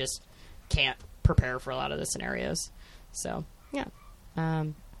because you just can't prepare for a lot of the scenarios. So yeah,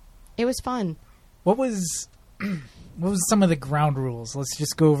 it was fun. What was some of the ground rules? Let's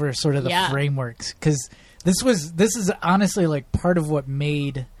just go over sort of the frameworks, because this is honestly like part of what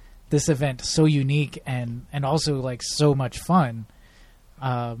made this event so unique and also like so much fun.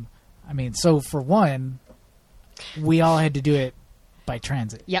 I mean, so for one, we all had to do it by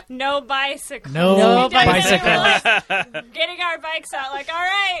transit. Yep. No bicycles. No bicycles. Getting our bikes out, like, all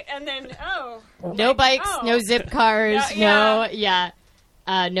right, and then no bikes, no zip cars, no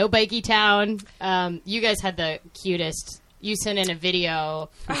bikey town. You guys had the cutest. You sent in a video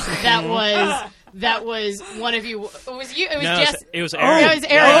that was one of you. It was you. It was Jess. It was Aaron. It was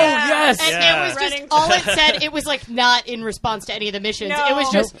Aaron. Oh, yes. And it was just all it said. It was like not in response to any of the missions. No. It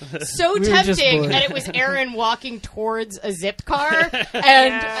was just so tempting, and it was Aaron walking towards a zip car,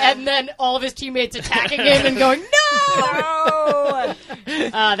 and then all of his teammates attacking him and going no.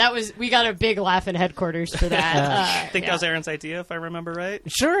 We got a big laugh in headquarters for that. I think that was Aaron's idea, if I remember right.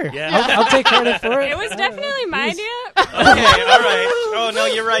 Sure. Yeah. I'll take credit for it. It was definitely my idea. Okay, all right. Oh no,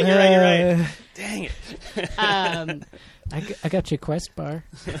 you're right. Dang it. I got you a Quest bar.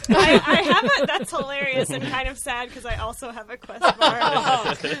 I have a. That's hilarious and kind of sad because I also have a Quest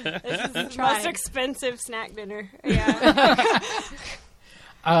bar. This is the most expensive snack dinner. Yeah.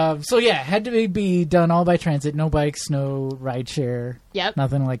 So yeah, had to be done all by transit. No bikes, no rideshare. Yep.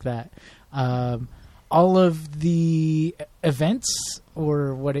 Nothing like that. All of the events,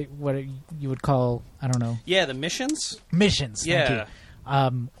 or what you would call, I don't know. Yeah, the missions. Missions. Yeah.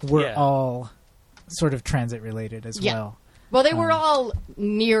 Thank you. Were all sort of transit related as well. Well, they were all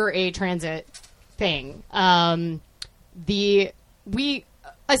near a transit thing. We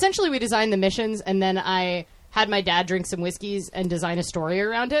designed the missions, and then I had my dad drink some whiskeys and design a story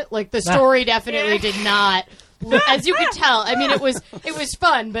around it. Like, the story definitely did not, as you could tell. I mean, it was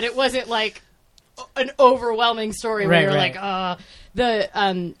fun, but it wasn't like an overwhelming story where you're like,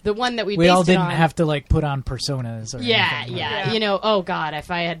 the one that we all didn't have to like put on personas or anything. You know, oh god,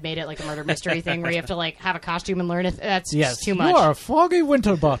 if I had made it like a murder mystery thing where you have to like have a costume and learn it, that's too much. You are a foggy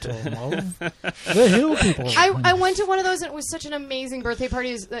winter bottom of the hill people. I went to one of those and it was such an amazing birthday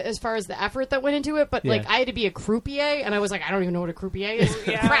party as far as the effort that went into it, but like I had to be a croupier and I was like, I don't even know what a croupier is.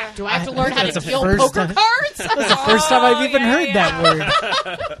 Crap, do I have to learn how to deal poker cards? That's the first time I've even heard that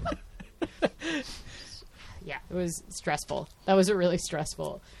word. Yeah, it was stressful. That was really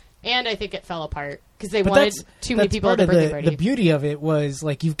stressful. And I think it fell apart because they wanted too many people at the birthday party. The beauty of it was,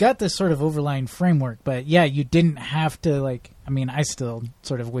 like, you've got this sort of overlying framework, but yeah, you didn't have to, like, I mean, I still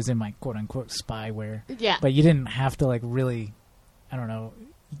sort of was in my quote-unquote spyware. Yeah. But you didn't have to, like, really, I don't know,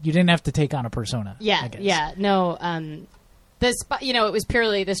 you didn't have to take on a persona. Yeah, I guess. yeah. No, the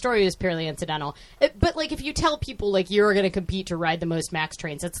story was purely incidental. But like, if you tell people like you're going to compete to ride the most Max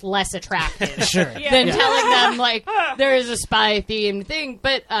trains, it's less attractive than telling them like there is a spy themed thing.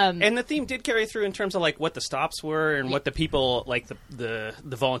 But and the theme did carry through in terms of like what the stops were and what the people like the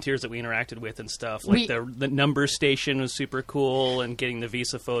volunteers that we interacted with and stuff. Like the number station was super cool, and getting the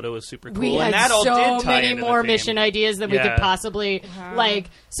visa photo was super cool. We and had that all so did tie many into more the mission ideas than we could possibly like.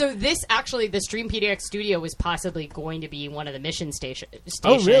 So this actually, the Stream PDX studio was possibly going to be one of the mission stations.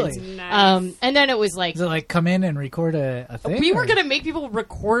 Oh, really? Nice. And then it was like... Is it like come in and record a thing? We were going to make people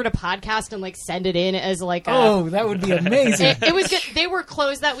record a podcast and like send it in as like a... Oh, that would be amazing. It was good. They were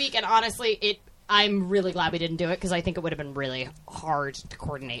closed that week, and honestly, I'm really glad we didn't do it because I think it would have been really hard to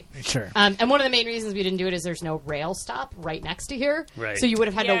coordinate. Sure. And one of the main reasons we didn't do it is there's no rail stop right next to here. Right. So you would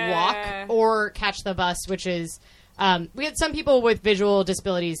have had to walk or catch the bus, which is... we had some people with visual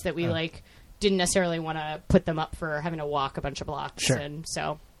disabilities that we like... didn't necessarily want to put them up for having to walk a bunch of blocks. Sure. And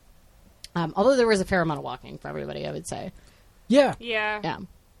so, although there was a fair amount of walking for everybody, I would say. Yeah. Yeah.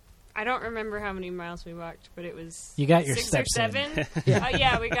 I don't remember how many miles we walked, but it was you got your 6 steps or 7. We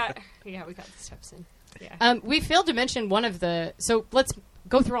got the steps in. Yeah. We failed to mention one of the. So let's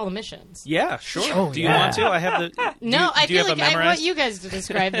go through all the missions. Yeah, sure. Oh, do you want to? I have the. I feel like I want you guys to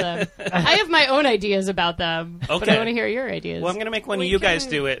describe them. I have my own ideas about them, but I want to hear your ideas. Well, I'm going to make one of you guys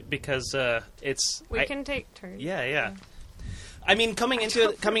do it because it's. We can take turns. Yeah. I mean, coming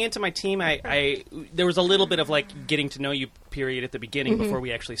into my team, I there was a little bit of like getting to know you period at the beginning before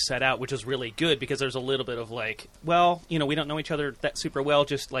we actually set out, which was really good because there's a little bit of like, well, we don't know each other that super well,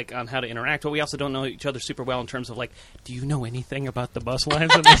 just like on how to interact, but we also don't know each other super well in terms of like, do you know anything about the bus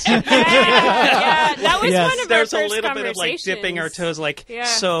lines? Yeah, that was one of there's our a first little bit of like dipping our toes, like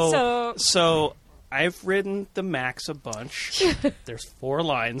so. I've ridden the Max a bunch. There's 4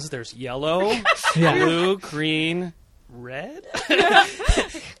 lines. There's yellow, blue, green, red.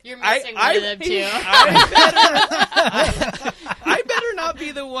 You're missing one of them too. I better not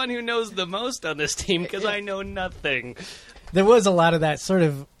be the one who knows the most on this team because I know nothing. There was a lot of that sort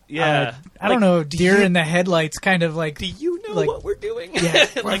of. Yeah, I don't know, deer in the headlights kind of like... Do you know what we're doing? Yeah.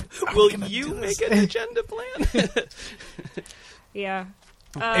 Will you make an agenda plan? Yeah.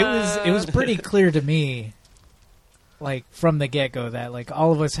 It was pretty clear to me, like, from the get-go that, like,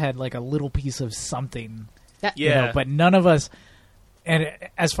 all of us had, like, a little piece of something. Yeah. You know, but none of us... And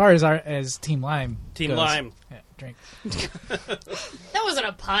as far as Team Lime goes, Lime. Yeah, drink. That wasn't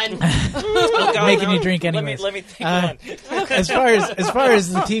a pun. Oh, God, Making you drink anyways. Let me think on. As far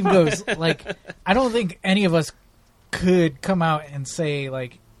as the team goes, like, I don't think any of us could come out and say,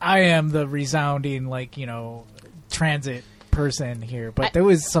 like, I am the resounding, like, you know, transit person here. But there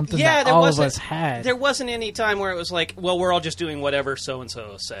was something that all of us had. There wasn't any time where it was like, well, we're all just doing whatever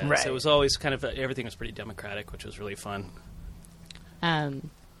so-and-so says. Right. It was always kind of, everything was pretty democratic, which was really fun.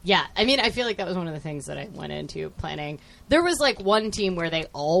 Yeah, I mean, I feel like that was one of the things that I went into planning. There was like one team where they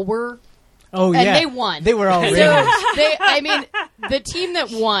all were. Oh, and yeah. they won. They were all raiders. I mean, the team that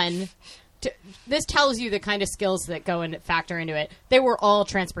won, this tells you the kind of skills that go and factor into it. They were all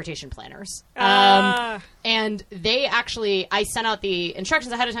transportation planners. And they actually, I sent out the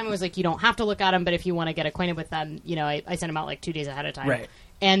instructions ahead of time. It was like, you don't have to look at them, but if you want to get acquainted with them, you know, I sent them out like 2 days ahead of time. Right.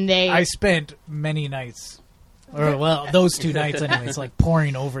 And I spent many nights. Or, well, those 2 nights anyways, like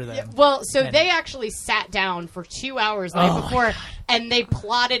pouring over them. Yeah, well, so they actually sat down for 2 hours the night before, and they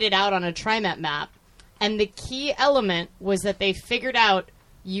plotted it out on a TriMet map. And the key element was that they figured out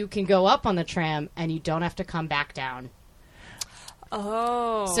you can go up on the tram, and you don't have to come back down.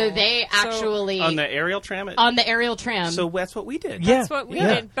 Oh. So they actually... On the aerial tram? On the aerial tram. So that's what we did. Yeah. That's what we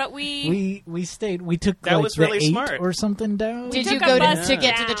did, but we stayed. We took that like was really the 8 smart. Or something down. Did took you a go bus to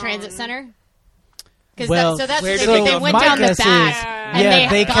get to the down. transit center? Well, so that's where the did thing. they They go? went My down the guess back, is-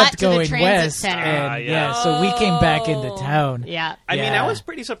 and they kept got to going the transit west, center. and so we came back into town. Yeah. I mean, Yeah. I was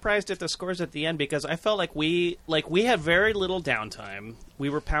pretty surprised at the scores at the end because I felt like we had very little downtime. We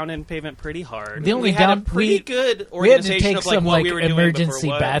were pounding pavement pretty hard. The only we had a pretty good we had to organization take of like some what like we were doing emergency before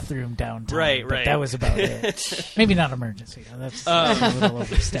what. bathroom downtime. Right, but right. that was about it. Maybe not emergency. That's a little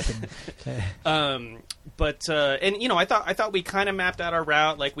overstepping. But and you know, I thought we kind of mapped out our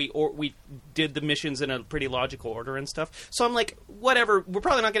route. Like we did the missions in a pretty logical order and stuff. So I'm like, whatever. We're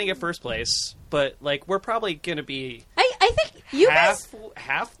probably not going to get first place, but like we're probably going to be. I think you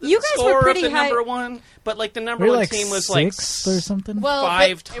half the you guys score were pretty of the high. number one, but like the number We were one like team was like sixth or something. Well,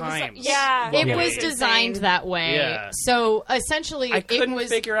 5 but times. it It what was we- designed that way. Yeah. So essentially, I couldn't it was.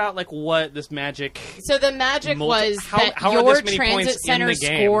 figure out like what this magic. So the magic was How that are your this many transit points in center the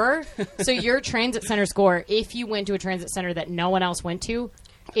game? score. So your transit center score, if you went to a transit center that no one else went to,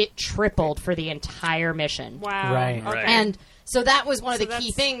 it tripled for the entire mission. Wow. Right. Okay. And so that was one of So the key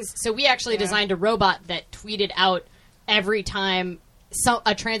that's- things. So we actually Yeah. designed a robot that tweeted out every time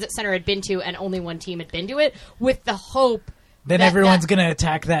a transit center had been to and only one team had been to it, with the hope then that- everyone's that- going to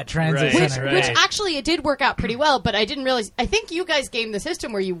attack that transit Right. center. Which actually it did work out pretty well, but I didn't realize. I think you guys gamed the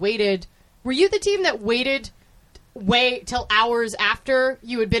system where you waited. Were you the team that waited till hours after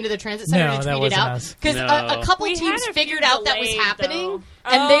you had been to the transit center No, to that tweet it wasn't out? us. Because No. a couple We teams had a figured few out that was delayed, happening, though.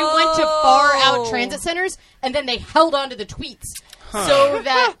 and they went to far out Oh. transit centers, and then they held on to the tweets so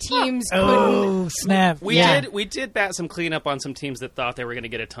that teams couldn't. Oh, snap. We yeah. did bat some cleanup on some teams that thought they were going to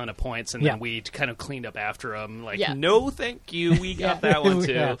get a ton of points, and Yeah. then we kind of cleaned up after them. Like, Yeah. no, thank you, we got that one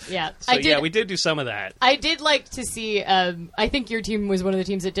too. Yeah. Yeah, So I did. we did do some of that. I did like to see. I think your team was one of the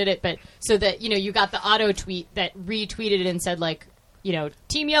teams that did it, but so that you got the auto tweet that retweeted it and said like,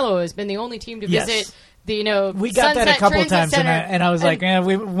 Team Yellow has been the only team to Yes. visit the We got that a Sunset couple Transit times, Center. and I was like,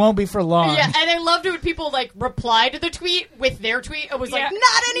 we won't be for long. Yeah, and I loved it when people like reply to the tweet with their tweet. I was Yeah. like,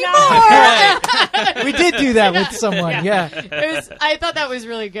 not anymore. We did do that with someone, yeah. I thought that was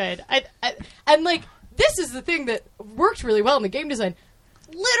really good. And like this is the thing that worked really well in the game design.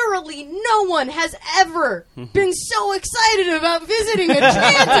 Literally, no one has ever been so excited about visiting a transit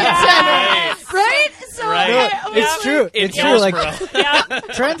center, right? So Right. It's true. It's true. Like,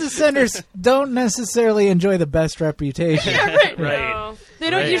 transit centers don't necessarily enjoy the best reputation. Yeah, right. Right. No.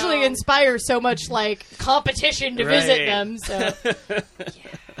 They don't Right. usually inspire so much like competition to visit Right. them. So,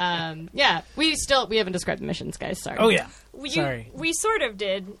 we haven't described the missions, guys. Sorry. Oh, yeah. We sort of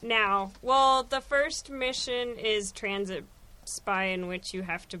did now. Well, the first mission is Transit Spy, in which you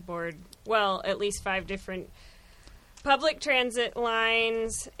have to board, at least 5 different public transit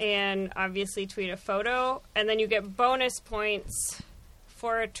lines and obviously tweet a photo. And then you get bonus points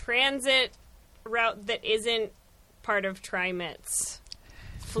for a transit route that isn't part of TriMet's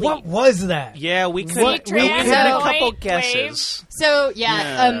fleet. What was that? Yeah, we could. What? We had a couple Wave. guesses. So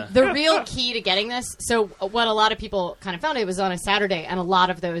the real key to getting this. So what a lot of people kind of found, it was on a Saturday, and a lot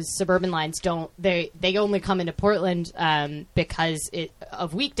of those suburban lines don't. They only come into Portland because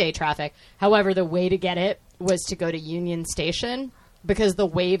of weekday traffic. However, the way to get it was to go to Union Station, because the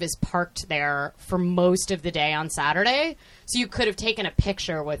Wave is parked there for most of the day on Saturday. So you could have taken a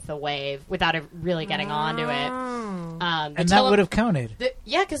picture with the Wave without it really getting onto it. And that would have counted.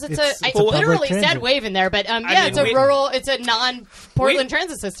 Because I literally said Wave in there, but it's a non-Portland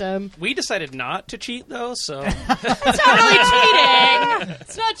transit system. We decided not to cheat, though, so... It's not really cheating.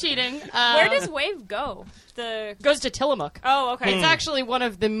 It's not cheating. Where does Wave go? Goes to Tillamook. Oh, okay. It's actually one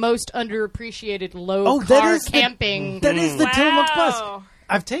of the most underappreciated low-car camping... That is the Tillamook bus.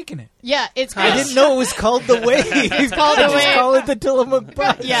 I've taken it. Yeah, it's good. I didn't know it was called the Wave. It's called the Wave. Just call it the Tillamook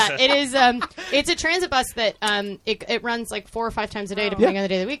bus. Yeah, it is. It's a transit bus that it runs like 4 or 5 times a day, depending on the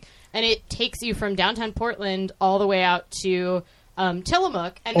day of the week, and it takes you from downtown Portland all the way out to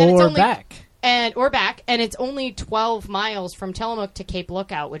Tillamook, and then it's only back. Or back, and it's only 12 miles from Tillamook to Cape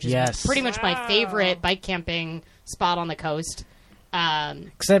Lookout, which is pretty much my favorite bike camping spot on the coast.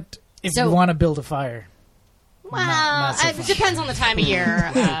 Except if you want to build a fire. Well, not so it depends on the time of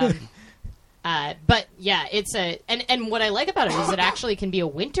year. But yeah, it's and what I like about it is it actually can be a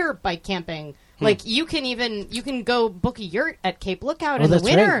winter bike camping. Like you can go book a yurt at Cape Lookout in the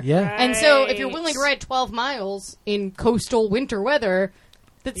winter. Right, yeah. And so if you're willing to ride 12 miles in coastal winter weather,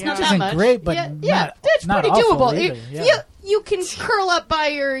 that's not that much. Great, but it's not pretty doable. Either, you can curl up by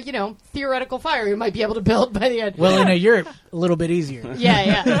your theoretical fire you might be able to build by the end. Well, in a yurt, a little bit easier.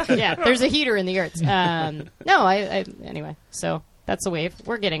 Yeah. There's a heater in the yurts. Anyway. So that's the Wave.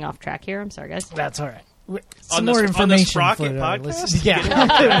 We're getting off track here. I'm sorry, guys. That's all right. Some more information on the Sprocket podcast. Yeah,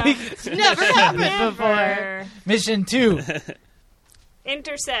 never happened before. Mission 2.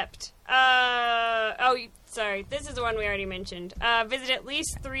 Intercept. Sorry, this is the one we already mentioned. Visit at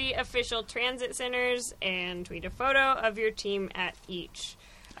least 3 official transit centers and tweet a photo of your team at each,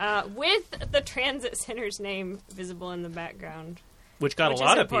 with the transit center's name visible in the background. Which a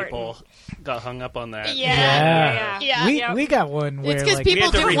lot of people got hung up on that. Yeah. We got one where it's because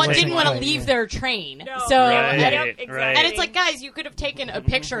people didn't want to leave their train. No. So Exactly. And it's like, guys, you could have taken a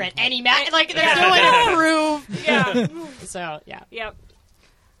picture at any like there's no way to prove. Yeah. So yeah. Yep.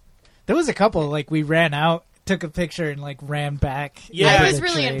 There was a couple, like, we ran out, took a picture, and, like, ran back. Yeah. I was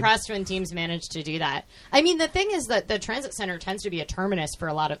really impressed when teams managed to do that. I mean, the thing is that the transit center tends to be a terminus for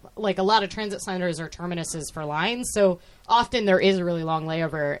a lot of transit centers are terminuses for lines, so often there is a really long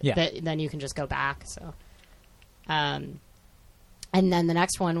layover that then you can just go back. So, and then the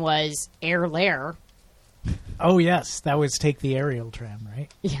next one was Air Lair. Oh, yes. That was take the aerial tram, right?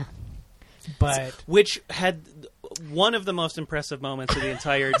 Yeah. But which had one of the most impressive moments of the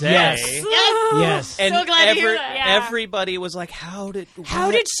entire day. Yes. And so glad to hear that. Everybody was like, How did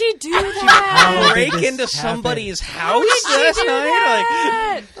she do that? Break into somebody's house last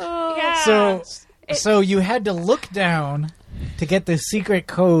night? So you had to look down to get the secret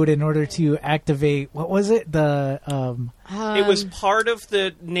code in order to activate, what was it? It was part of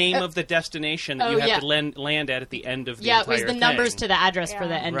the name of the destination that you have to land at the end of the entire thing. Yeah, it was the numbers to the address for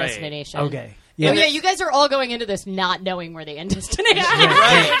the end destination. Okay. Yeah. You guys are all going into this not knowing where the end destination is.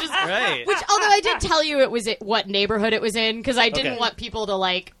 Right. Which, although I did tell you it was what neighborhood it was in, because I didn't want people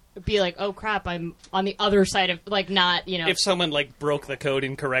to, be like, oh crap, I'm on the other side of, not, If someone, broke the code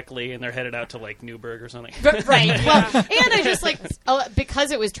incorrectly and they're headed out to, Newburgh or something. Right. Well, and I just,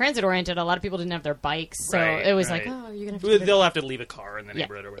 because it was transit-oriented, a lot of people didn't have their bikes, so it was like, oh, you're going to have to... They'll have to leave a car in the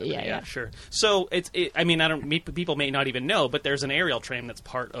neighborhood or whatever. Yeah, sure. So, people may not even know, but there's an aerial tram that's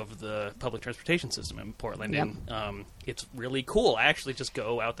part of the public transportation system in Portland, and it's really cool. I actually just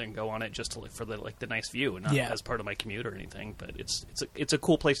go out there and go on it just for the nice view, and not as part of my commute or anything, but it's a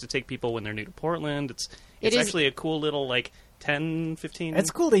cool place to take people when they're new to Portland. It's actually a cool little 10, 15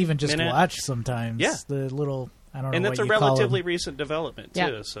 It's cool to even just minute. Watch sometimes. Yeah. The little, I don't know and what that's a you call relatively them. recent development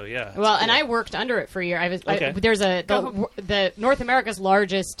too. So Well, cool. and I worked under it for a year. There's the North America's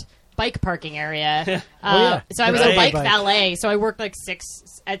largest bike parking area. So I was a bike valet. So I worked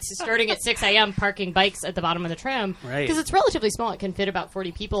starting at 6 a.m. parking bikes at the bottom of the tram because it's relatively small. It can fit about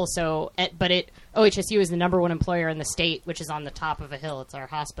 40 people. So, OHSU is the #1 employer in the state, which is on the top of a hill. It's our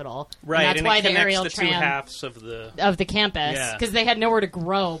hospital. Right, and that's and why it the aerial the tram two halves of the campus, because they had nowhere to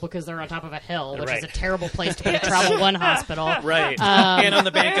grow because they're on top of a hill, which is a terrible place to put a Travel One hospital. Right, and on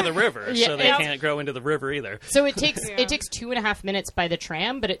the bank of the river, so they can't grow into the river either. So it takes 2.5 minutes by the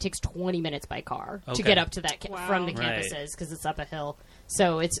tram, but it takes 20 minutes by car to Okay. get up to that from the campuses because it's up a hill.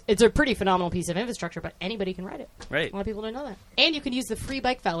 So it's a pretty phenomenal piece of infrastructure, but anybody can ride it. Right. A lot of people don't know that. And you can use the free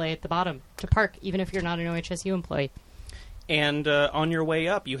bike valet at the bottom to park, even if you're not an OHSU employee. And on your way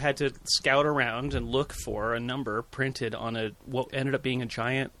up, you had to scout around and look for a number printed on what ended up being a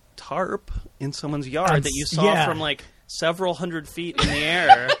giant tarp in someone's yard that you saw from like several hundred feet in the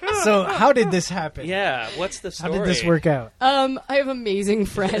air. So how did this happen? Yeah, what's the story? How did this work out? I have amazing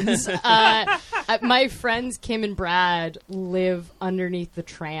friends. My friends Kim and Brad live underneath the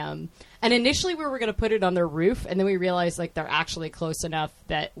tram. And initially we were going to put it on their roof, and then we realized like they're actually close enough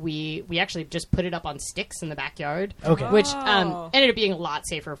that we actually just put it up on sticks in the backyard. Okay. Which ended up being a lot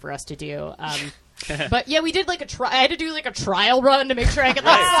safer for us to do. But yeah, we did like I had to do like a trial run to make sure I could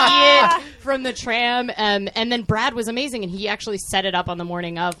like see it from the tram. And then Brad was amazing, and he actually set it up on the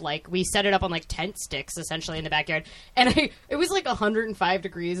morning of, like, we set it up on like tent sticks essentially in the backyard. And it was like 105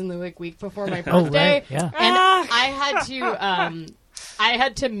 degrees in the like week before my birthday. Oh, right. Yeah. And I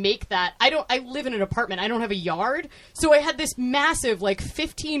had to make that. I live in an apartment. I don't have a yard. So I had this massive like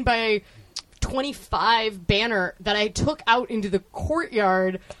 15 by 25 banner that I took out into the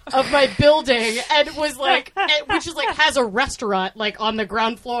courtyard of my building and was like, which is like has a restaurant like on the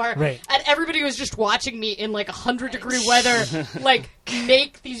ground floor. Right. And everybody was just watching me in like 100-degree weather, like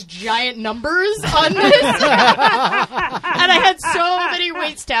make these giant numbers on this. And I had so many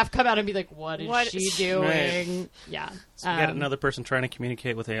wait staff come out and be like, what is she doing? Right. Yeah. So you got another person trying to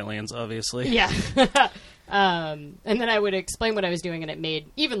communicate with aliens, obviously. Yeah. And then I would explain what I was doing, and it made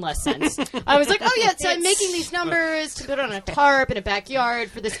even less sense. I was like, oh, yeah, so I'm making these numbers to put on a tarp in a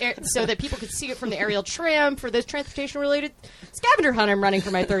backyard for this so that people could see it from the aerial tram for this transportation-related scavenger hunt I'm running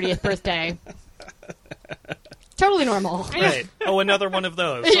for my 30th birthday. Totally normal. Right. Oh, another one of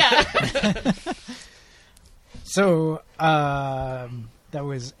those. Yeah. So, that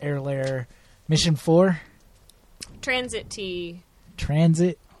was Air Lair Mission 4? Transit T.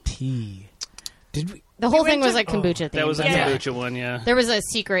 Transit T. Did we... The whole thing was like kombucha themed. That was a kombucha one, yeah. There was a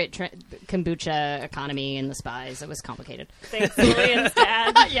secret kombucha economy in the spies. It was complicated. Thanks, Lillian's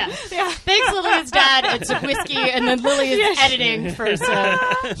dad. Yeah. Thanks, Lillian's dad. It's a whiskey, and then Lily is editing for some.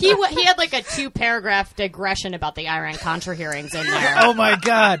 He had like a 2-paragraph digression about the Iran-Contra hearings in there. Oh my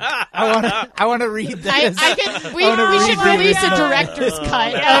God! I want to read this. We should release a director's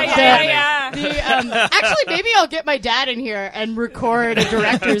cut of the. Actually, maybe I'll get my dad in here and record a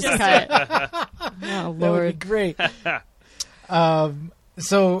director's cut. Oh, Lord. That would be great.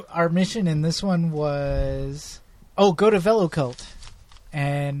 So our mission in this one was, go to Velocult,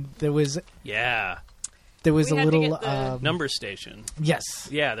 and there was a little number station. Yes.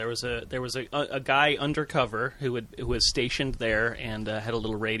 Yeah, there was a guy undercover who was stationed there and had a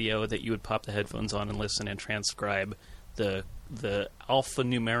little radio that you would pop the headphones on and listen and transcribe the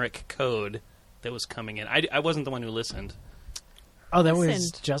alphanumeric code that was coming in. I wasn't the one who listened. Oh, that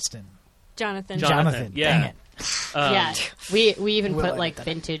was Justin. Jonathan. Yeah. Dang it. Yeah, we even put like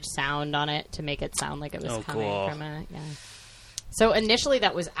vintage sound on it to make it sound like it was coming from it. Yeah. So initially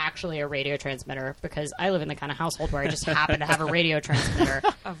that was actually a radio transmitter because I live in the kind of household where I just happen to have a radio transmitter.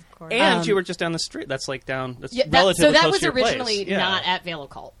 Of course. And you were just down the street. That's like down. That's yeah, relatively so that close was to your originally place. not at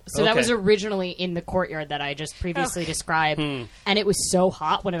Velocult. So that was originally in the courtyard that I just previously described. And it was so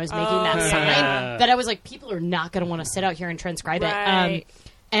hot when I was making that sign that I was like, people are not going to want to sit out here and transcribe it.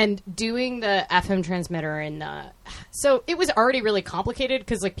 And doing the FM transmitter so it was already really complicated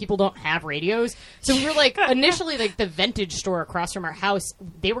because like people don't have radios. So we were like initially like the vintage store across from our house,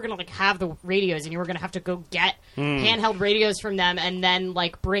 they were gonna like have the radios, and you were gonna have to go get handheld radios from them and then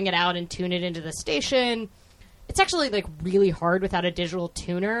like bring it out and tune it into the station. It's actually like really hard without a digital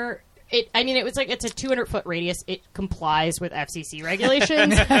tuner. It was like it's a 200-foot radius. It complies with FCC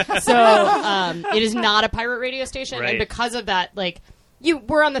regulations, so it is not a pirate radio station, right. And because of that, like.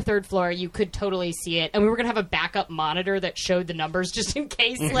 We're on the 3rd floor. You could totally see it, and we were gonna have a backup monitor that showed the numbers just in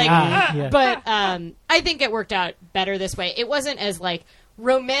case. But I think it worked out better this way. It wasn't as like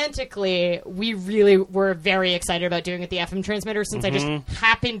romantically. We really were very excited about doing it the FM transmitter since I just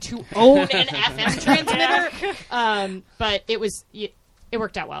happened to own an FM transmitter. But it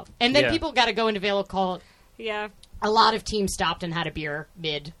worked out well, and then people got to go into Velocult. Yeah, a lot of teams stopped and had a beer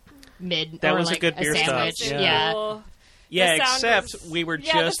mid. That or was like a good beer sandwich. stop. Yeah. Cool. Yeah, except we were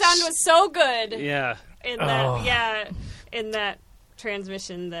just... Yeah, the sound was so good. Yeah. In that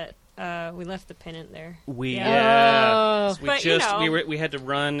transmission that we left the pennant there. We had to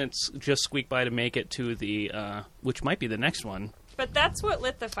run and just squeak by to make it to the which might be the next one. But that's what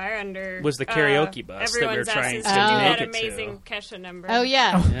lit the fire under. Was the karaoke bus that we were trying to do that make amazing Kesha number. Oh,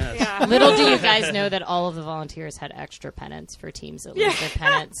 yeah. Yes. Yeah. Little do you guys know that all of the volunteers had extra pennants for teams that lose their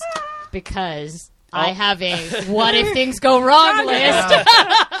pennants because I have a what if things go wrong list.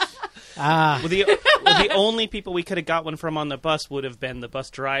 Well, the only people we could have got one from on the bus would have been the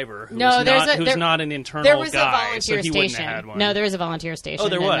bus driver, who's not an internal there was guy, a volunteer so he station. wouldn't have had one. No, there was a volunteer station. Oh,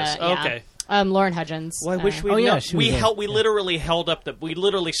 there was. Okay. Lauren Hudgens. Well, I wish we. We literally held up the. We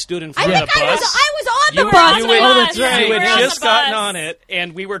literally stood in front of the bus. I was on the bus. That's right. You had just gotten on it,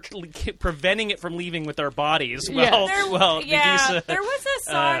 and we were preventing it from leaving with our bodies. Well, Medusa, there was a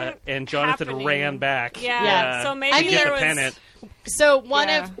song, and Jonathan ran back. Yeah. So maybe to get there the pennant. So one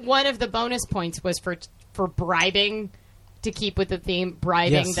of the bonus points was for bribing. To keep with the theme,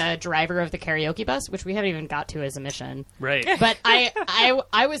 bribing the driver of the karaoke bus, which we haven't even got to as a mission. Right. But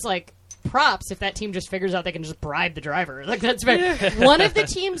I was like, props if that team just figures out they can just bribe the driver. Like, that's very... One of the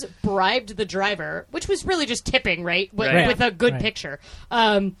teams bribed the driver, which was really just tipping, right? With a good picture.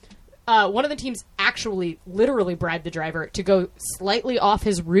 One of the teams actually literally bribed the driver to go slightly off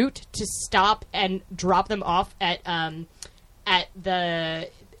his route to stop and drop them off at the...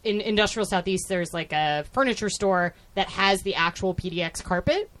 In Industrial Southeast, there's like a furniture store that has the actual PDX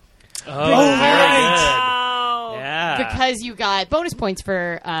carpet. Oh, very good. Yeah. Because you got bonus points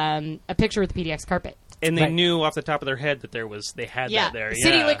for a picture with the PDX carpet. And they knew off the top of their head that they had that there. Yeah.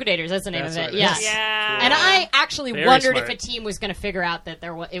 City Liquidators, that's the name of it. Yeah. Yeah. And I actually Very wondered smart. if a team was going to figure out that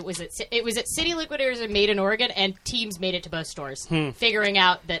it was at City Liquidators and Made in Oregon, and teams made it to both stores, figuring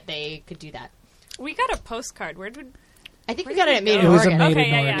out that they could do that. We got a postcard. I think we got it at Made in It was a Oregon. Made Okay,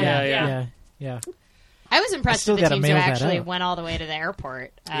 in yeah, Oregon. yeah. I was impressed still with the gotta teams who mail that actually out. went all the way to the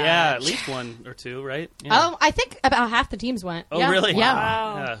airport. At least one or two, right? Yeah. Oh, I think about half the teams went. Oh, Yeah. really? Yeah.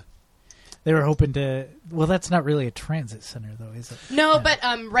 Wow. They were hoping to... Well, that's not really a transit center, though, is it? No, but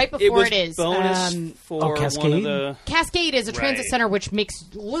right before it is. bonus for Cascade? one of the... Cascade is a transit center, which makes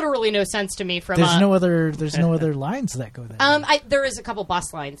literally no sense to me. From There's no other lines that go there. there is a couple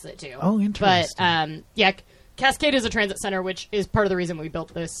bus lines that do. Oh, interesting. But Cascade is a transit center, which is part of the reason we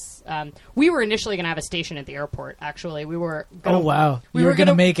built this. We were initially going to have a station at the airport. Actually, we were. Oh wow! We were going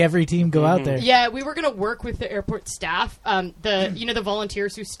to make every team go out there. Yeah, we were going to work with the airport staff. The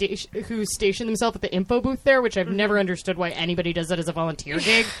volunteers who station themselves at the info booth there, which I've never understood why anybody does that as a volunteer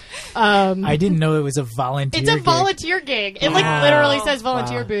gig. I didn't know it was a volunteer. It's a gig. volunteer gig. It literally says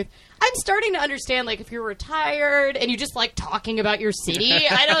volunteer Wow. booth. I'm starting to understand, like, if you're retired and you just like talking about your city.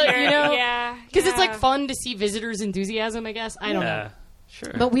 I don't, because it's like fun to see visitors' enthusiasm. I guess I don't know.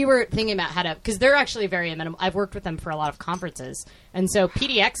 Sure. But we were thinking about how to, because they're actually very amenable. I've worked with them for a lot of conferences, and so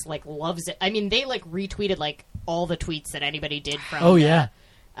PDX like loves it. I mean, they like retweeted like all the tweets that anybody did from.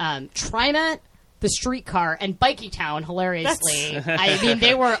 TriMet, the streetcar, and Bikey Town. Hilariously, I mean,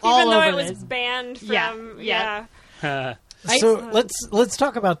 they were all Even though over it was this. banned from So let's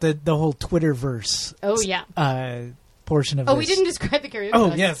talk about the whole Twitterverse. Oh yeah. Portion of Oh, this. we didn't describe the karaoke. Oh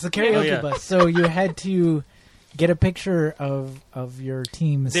bus. yes, the karaoke bus. So you had to get a picture of your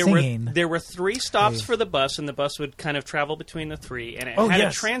team singing. There were 3 stops for the bus, and the bus would kind of travel between the 3. And it had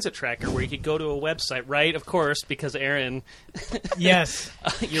a transit tracker where you could go to a website, right? Of course, because Aaron, yes,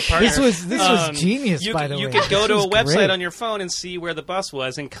 your partner. This was genius. By the way, you could go to a website great. on your phone and see where the bus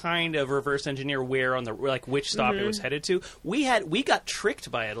was, and kind of reverse engineer where on the which stop it was headed to. We got tricked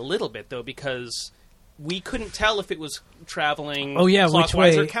by it a little bit though, because we couldn't tell if it was traveling which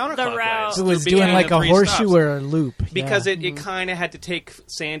way or counterclockwise. The route. So it was doing like a horseshoe or a loop. Because it kind of had to take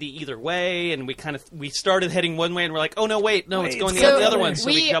Sandy either way, and we started heading one way, and we're like, oh no, wait, it's going the other one. So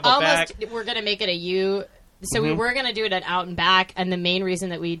we doubled back. We're going to make it a U. So we were going to do it at out and back, and the main reason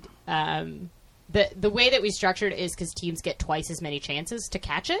that we the way that we structured is because teams get twice as many chances to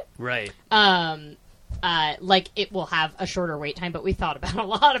catch it. Right. Like it will have a shorter wait time, but we thought about a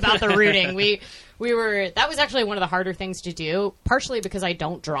lot about the routing. That was actually one of the harder things to do, partially because I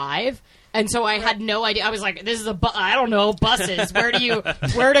don't drive. And so I had no idea. I was like, this is I don't know, buses. Where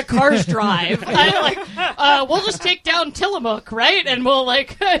do cars drive? I'm like, we'll just take down Tillamook, right? And we'll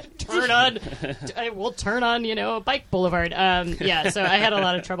like turn on, a bike boulevard. So I had a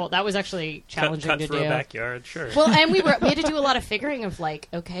lot of trouble. That was actually challenging cut to through do. a backyard, sure. Well, and we had to do a lot of figuring of like,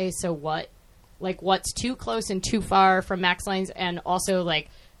 okay, so what's too close and too far from max lines, and also like,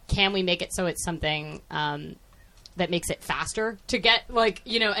 can we make it so it's something that makes it faster to get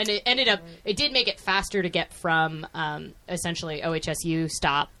and it did make it faster to get from essentially OHSU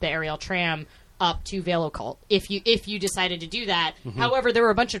stop the aerial tram up to Vale Occult if you decided to do that. However, there were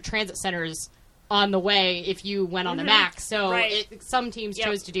a bunch of transit centers on the way if you went on the max, so some teams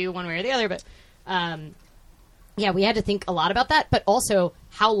chose to do one way or the other, but Yeah, we had to think a lot about that, but also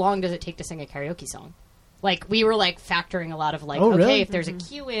how long does it take to sing a karaoke song? Like, we were, like, factoring a lot of, like, really? If there's a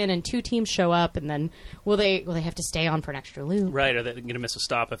queue in and 2 teams show up, and then will they have to stay on for an extra loop? Right, or they're going to miss a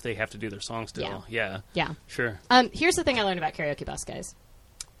stop if they have to do their song still. Yeah. Sure. Here's the thing I learned about Karaoke Bus, guys.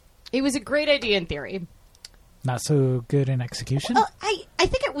 It was a great idea in theory. Not so good in execution? I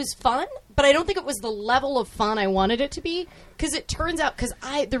think it was fun, but I don't think it was the level of fun I wanted it to be. Because it turns out,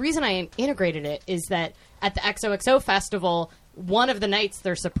 the reason I integrated it is that at the XOXO festival, one of the nights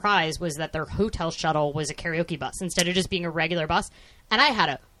their surprise was that their hotel shuttle was a karaoke bus instead of just being a regular bus. And I had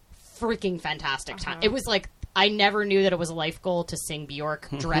a freaking fantastic time. It was like, I never knew that it was a life goal to sing Bjork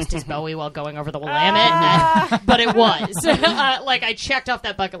dressed as Bowie while going over the Willamette, but it was. Like, I checked off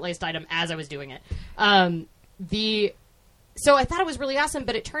that bucket list item as I was doing it. So I thought it was really awesome,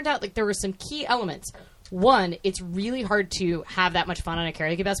 but it turned out like there were some key elements. One, it's really hard to have that much fun on a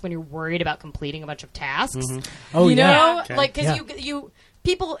karaoke bus when you're worried about completing a bunch of tasks. Oh, you know? Okay. Like, because you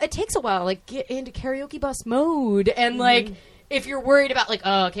people, it takes a while to, like, get into karaoke bus mode. And, like, if you're worried about, like,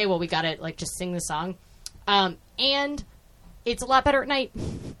 oh, okay, well, we got to, like, just sing the song. And it's a lot better at night.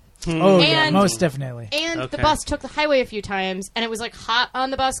 Yeah, most definitely. And the bus took the highway a few times, and it was, like, hot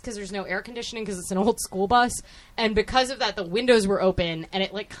on the bus because there's no air conditioning because it's an old school bus. And because of that, the windows were open, and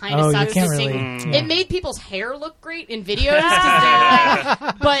it, like, kind of sucks to sing. It made people's hair look great in videos,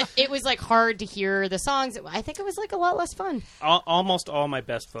 but it was, like, hard to hear the songs. I think it was, like, a lot less fun. Almost all my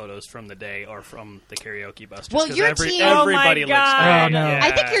best photos from the day are from the karaoke bus. Well, your team... Everybody looks great. No.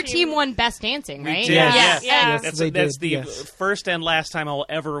 I think your team won Best Dancing, right? Yes. That's the first and last time I'll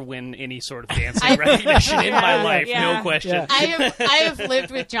ever win any sort of dancing recognition in my life, no question. Yeah. I have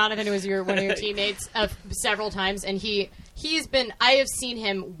lived with Jonathan, who was one of your teammates, several times, and I have seen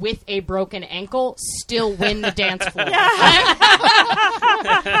him with a broken ankle still win the dance floor.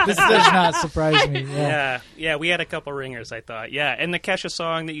 This does not surprise me. Yeah, we had a couple ringers, I thought. Yeah, and the Kesha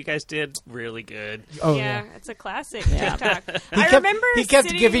song that you guys did, really good. Oh, yeah. It's a classic TikTok.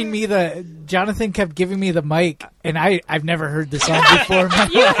 Jonathan kept giving me the mic, and I've never heard the song before.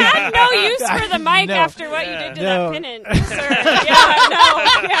 You had no use for the mic after what you did to that pennant,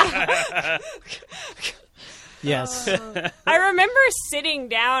 sir. Yes. I remember sitting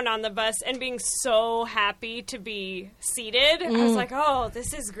down on the bus and being so happy to be seated. I was like, oh,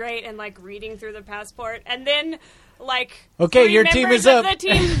 this is great, and like reading through the passport. And then like, okay, your team is up. The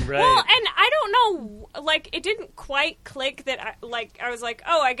team, right. Well, and I don't know, like, it didn't quite click that I was like,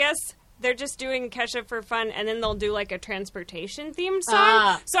 oh, I guess they're just doing Kesha for fun, and then they'll do like a transportation themed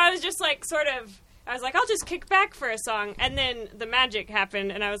song. So I was just like I was like, I'll just kick back for a song, and then the magic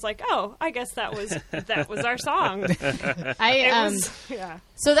happened, and I was like, oh, I guess that was our song. So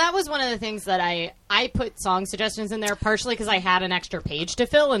that was one of the things that I put song suggestions in there, partially because I had an extra page to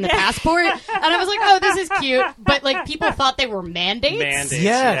fill in the passport, and I was like, oh, this is cute, but like people thought they were mandates.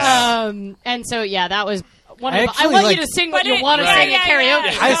 Yes. And so that was. I want you to sing what you want to sing at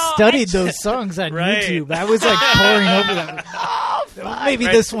karaoke. I studied those songs on YouTube. I was like pouring over them. Maybe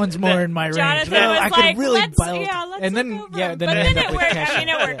this one's more in my range. I could really belt. And then it worked. I mean,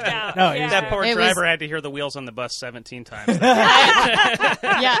 it worked out. No, that poor driver had to hear the wheels on the bus 17 times.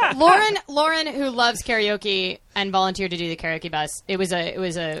 Lauren, who loves karaoke and volunteered to do the karaoke bus. We had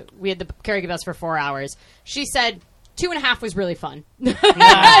the karaoke bus for 4 hours. She said 2.5 was really fun. She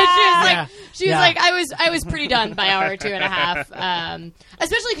was like, I was pretty done by hour 2.5.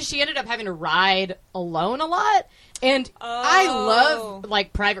 Especially because she ended up having to ride alone a lot. And I love,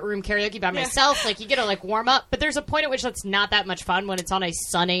 like, private room karaoke by myself. Like, you get to, like, warm up. But there's a point at which that's not that much fun when it's on a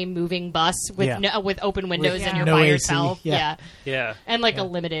sunny, moving bus with open windows and you're by yourself. Yeah. And, like, a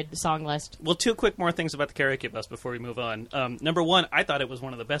limited song list. Well, 2 quick more things about the karaoke bus before we move on. Number one, I thought it was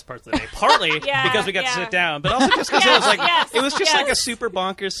one of the best parts of the day. Partly because we got to sit down, but also just because it was just like a super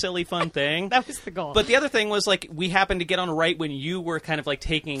bonkers, silly, fun thing. That was the goal. But the other thing was, like, we happened to get on right when you were kind of, like,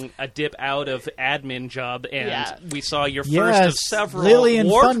 taking a dip out of admin job, and we saw your first of several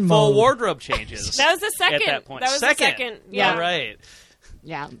full wardrobe changes. That was the second. At that point. That was the second. Yeah. Right.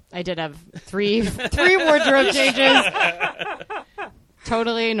 Yeah, I did have three wardrobe changes.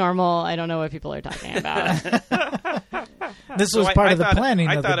 Totally normal. I don't know what people are talking about. This was part of the planning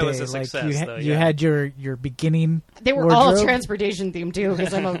of the day. I thought it was a success, you had your beginning They were wardrobe. all transportation themed, too,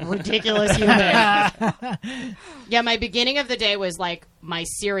 because I'm a ridiculous human. My beginning of the day was, like, my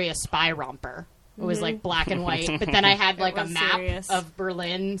serious spy romper. It was, like, black and white. But then I had, like, a map of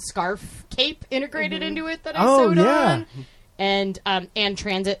Berlin scarf cape integrated into it that I sewed on. And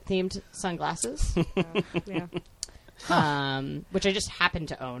transit-themed sunglasses. which I just happened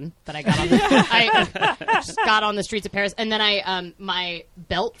to own. That I got on I just got on the streets of Paris, and then I my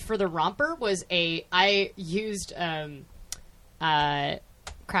belt for the romper was I used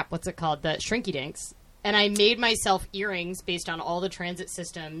what's it called? The Shrinky Dinks, and I made myself earrings based on all the transit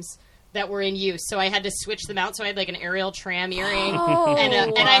systems that were in use, so I had to switch them out. So I had like an aerial tram earring,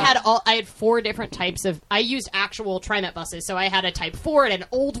 and I had 4 different types of. I used actual TriMet buses, so I had a Type 4 and an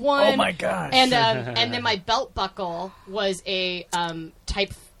old one. Oh my gosh! And then my belt buckle was a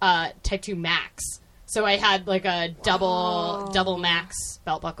Type 2 Max, so I had like a double Max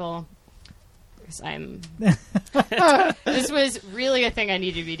belt buckle. This was really a thing I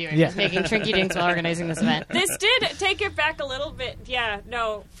needed to be doing. Was making Shrinky Dinks while organizing this event. This did take it back a little bit. Yeah,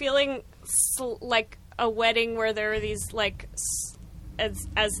 no, feeling like a wedding where there were these like as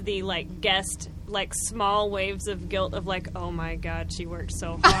the like guest, like small waves of guilt of like, oh my god, she worked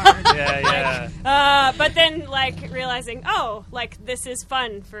so hard. But then like realizing, oh, like this is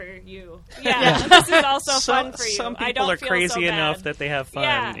fun for you. Yeah. This is also fun for you. Some people I don't are feel crazy so enough bad. that they have fun.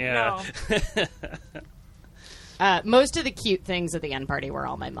 Yeah. No. Most of the cute things at the end party were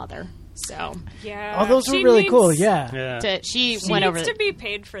all my mother. So yeah, oh, those were really cool. Yeah, she went over needs to be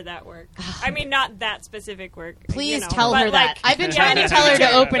paid for that work. I mean, not that specific work. Please tell her that. I've been trying to tell her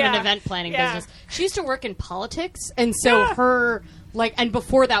to open an event planning business. She used to work in politics, and so her and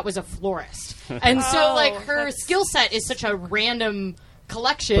before that was a florist, and so like her skill set is such a random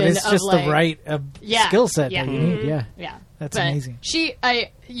collection. But it's just like, the right skill set that you need. Yeah. That's amazing.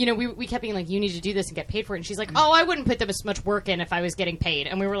 We kept being like, you need to do this and get paid for it. And she's like, oh, I wouldn't put this much work in if I was getting paid.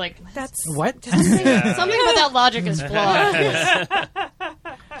 And we were like, what? Something about that logic is flawed.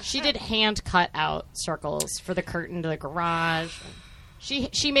 She did hand cut out circles for the curtain to the garage.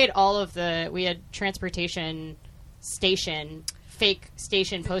 She made all of we had transportation station, fake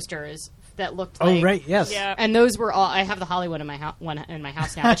station posters that looked like... Oh, right, yes. Yeah. And those were all... I have the Hollywood in my house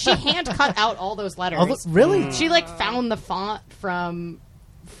now. But she hand cut out all those letters. Oh, really? She, found the font from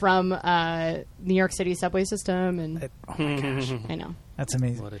New York City subway system. And oh, my gosh. I know. That's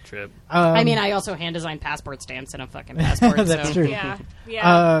amazing. What a trip. I mean, I also hand-designed passport stamps in a fucking passport. That's true.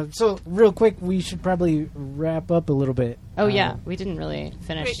 Yeah. So, real quick, we should probably wrap up a little bit. Oh, yeah. We didn't really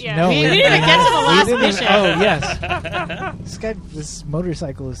finish. No, we didn't even get to the last mission. Oh, yes. This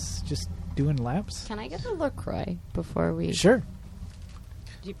motorcycle is just doing laps. Can I get a LaCroix before we... Sure.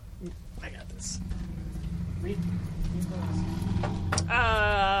 I got this.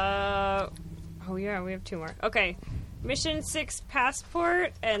 Oh, yeah, we have 2 more. Okay. Mission 6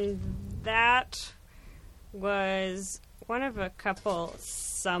 passport, and that was one of a couple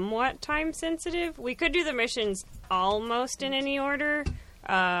somewhat time sensitive. We could do the missions almost in any order,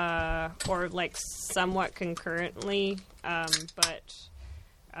 or somewhat concurrently, but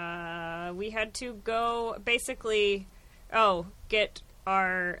we had to go basically get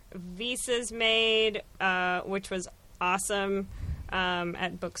our visas made, which was awesome,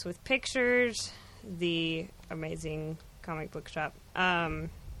 at Books with Pictures, the amazing comic book shop.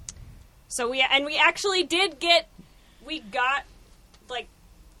 So we actually got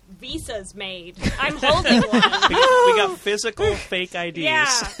visas made. I'm holding one. we got physical fake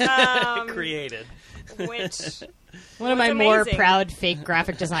IDs created. Which one of my more proud fake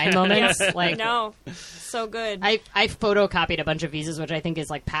graphic design moments. Yes. No, so good. I photocopied a bunch of visas, which I think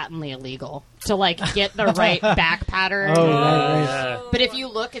is patently illegal to get the right back pattern. Oh, right. But if you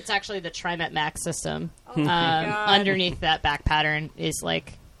look, it's actually the TriMet Max system. Oh underneath that back pattern is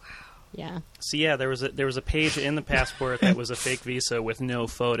yeah. So yeah, there was a page in the passport that was a fake visa with no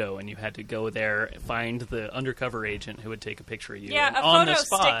photo, and you had to go there, find the undercover agent who would take a picture of you. Yeah, a on photo the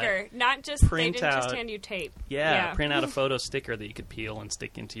spot, sticker, not just they didn't just hand you tape. Yeah, print out a photo sticker that you could peel and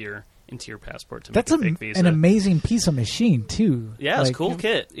stick into your passport to That's make a fake visa. An amazing piece of machine too. Yeah, it's a cool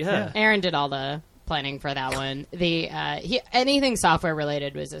kit. Yeah, Aaron did all the planning for that one. Anything software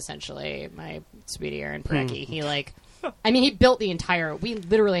related was essentially my sweetie Aaron Parecki. He built the entire... We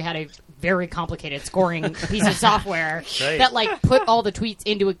literally had a very complicated scoring piece of software that, put all the tweets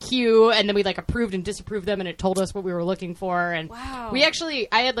into a queue, and then we, approved and disapproved them, and it told us what we were looking for. And we actually...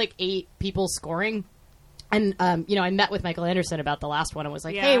 I had, 8 people scoring. And, I met with Michael Anderson about the last one and was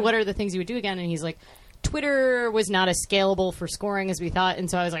like, hey, what are the things you would do again? And he's like... Twitter was not as scalable for scoring as we thought, and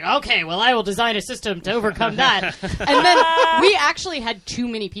so I was like, okay, well, I will design a system to overcome that. And then we actually had too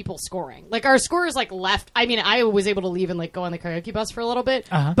many people scoring. Our scores, left. I mean, I was able to leave and, go on the karaoke bus for a little bit,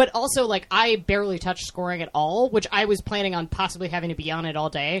 but also, I barely touched scoring at all, which I was planning on possibly having to be on it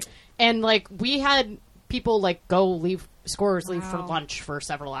all day. And, we had people like leave for lunch for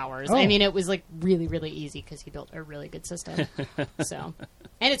several hours. I mean, it was like really, really easy because he built a really good system. So,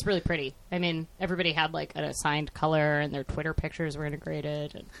 and it's really pretty. I mean, everybody had like an assigned color, and their Twitter pictures were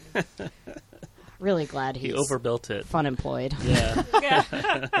integrated. And really glad he overbuilt it. Fun employed. Yeah,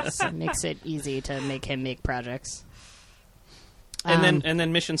 so it makes it easy to make him make projects. And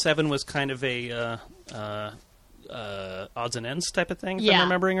then Mission 7 was kind of a odds and ends type of thing, if I'm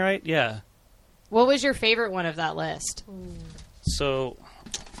remembering right. Yeah. What was your favorite one of that list? So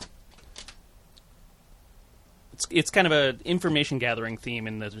it's kind of an information gathering theme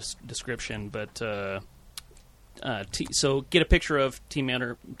in the description, but so get a picture of team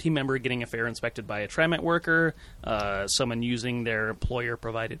member getting a fare inspected by a TriMet worker, someone using their employer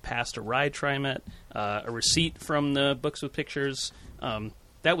provided pass to ride TriMet, a receipt from the books with pictures.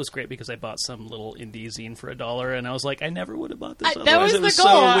 That was great because I bought some little indie zine for $1, and I was like, I never would have bought this. That was the goal. So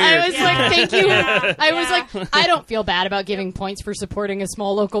weird. I was like, thank you. I was like, I don't feel bad about giving points for supporting a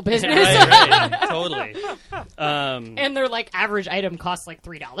small local business. Right. Totally. And their like average item costs like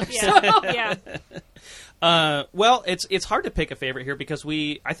 $3. Yeah. Well, it's hard to pick a favorite here because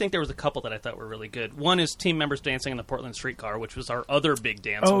I think there was a couple that I thought were really good. One is team members dancing in the Portland streetcar, which was our other big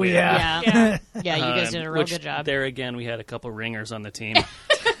dance. Oh, win. Yeah, you guys did a real good job. There again, we had a couple ringers on the team.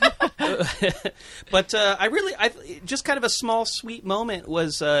 But I just kind of a small, sweet moment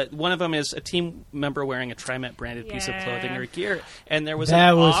was one of them is a team member wearing a TriMet branded piece of clothing or gear, and there was an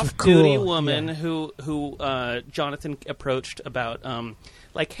off-duty woman who Jonathan approached about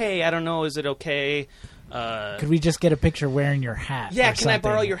like, hey, I don't know, is it okay? Could we just get a picture wearing your hat? Yeah, can I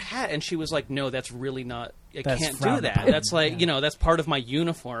borrow your hat? And she was like, no, that's really not. I can't do that. That's like, that's part of my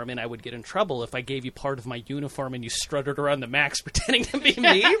uniform, and I would get in trouble if I gave you part of my uniform and you strutted around the max pretending to be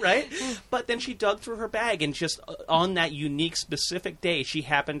me, right? But then she dug through her bag, and just on that unique, specific day, she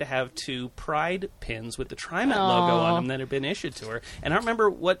happened to have 2 Pride pins with the TriMet logo on them that had been issued to her. And I don't remember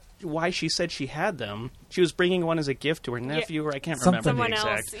why she said she had them. She was bringing one as a gift to her nephew, or I can't remember someone the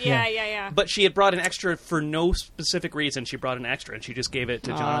exact. Else. Yeah. But she had brought an extra for no specific reason. She brought an extra, and she just gave it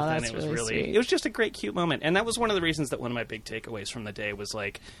to Jonathan. It was really it was just a great, cute moment. And that was one of the reasons that one of my big takeaways from the day was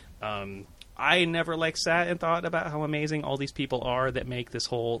like, I never sat and thought about how amazing all these people are that make this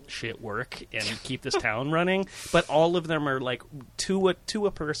whole shit work and keep this town running. But all of them are like to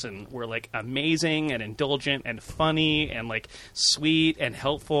a person were like amazing and indulgent and funny and like sweet and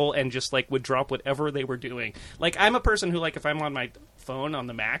helpful and just like would drop whatever they were doing. Like I'm a person who like if I'm on my phone on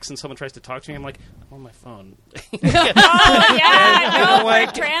the Max and someone tries to talk to me, I'm like, I'm on my phone.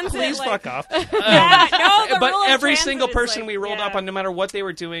 Please fuck off. But every single person we rolled up on, no matter what they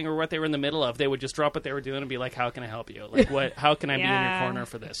were doing or what they were in the middle of, they would just drop what they were doing and be like, how can I help you? Like, how can I be in your corner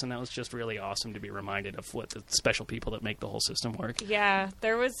for this? And that was just really awesome to be reminded of what the special people that make the whole system work. Yeah,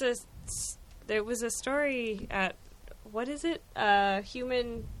 there was a story at, what is it? The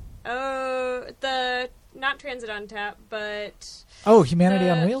not Transit on Tap, but Humanity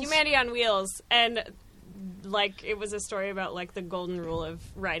on Wheels. Humanity on Wheels, and like it was a story about like the golden rule of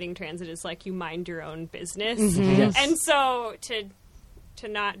riding transit is like you mind your own business, Yes. and so to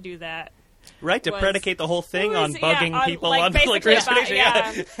not do that. Right, to predicate the whole thing on bugging people on public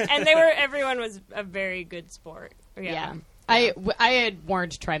transportation. And everyone was a very good sport. Yeah. I had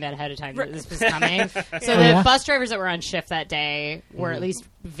warned TriMet ahead of time that this was coming. So the bus drivers that were on shift that day were at least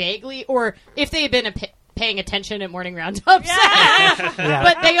vaguely, or if they had been paying attention at morning roundups.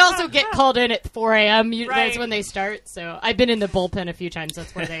 But they also get called in at 4 a.m. That's when they start. So I've been in the bullpen a few times.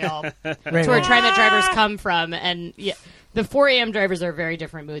 That's where they all, that's where TriMet drivers come from. And the 4 a.m. drivers are a very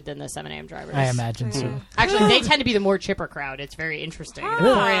different mood than the 7 a.m. drivers. I imagine so. Actually, they tend to be the more chipper crowd. It's very interesting. The 4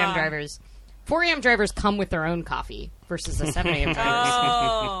 a.m. drivers. 4 a.m. drivers come with their own coffee versus the 7 a.m. drivers.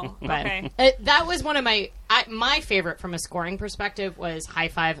 Oh, okay. That was one of my favorite from a scoring perspective was High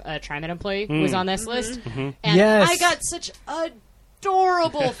Five, a TriMet employee who was on this list. And I got such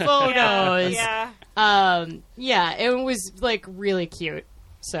adorable photos. It was like really cute.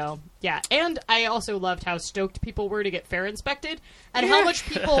 So, yeah. And I also loved how stoked people were to get fare inspected and how much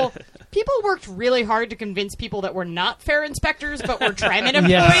people worked really hard to convince people that were not fare inspectors but were TriMet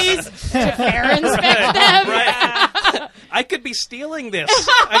employees to fare inspect them. Right. I could be stealing this.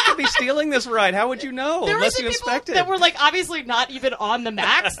 Ride. How would you know? There unless were you inspect it. That were like obviously not even on the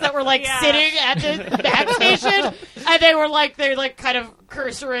Max that were like sitting at the Max station and they like kind of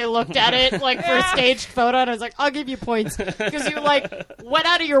cursory looked at it like for a staged photo and I was like, I'll give you points because you like went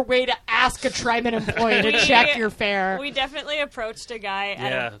out of your way to ask a TriMet employee to check your fare. We definitely approached a guy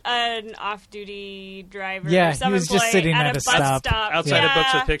at an off-duty driver. Yeah, he was just sitting at a bus stop outside of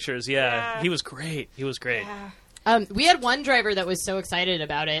Books with Pictures. Yeah, he was great. Yeah. We had one driver that was so excited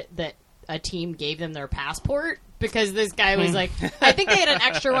about it that a team gave them their passport because this guy was like, I think they had an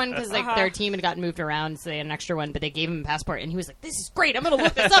extra one because like their team had gotten moved around, so they had an extra one, but they gave him a passport, and he was like, "This is great! I'm going to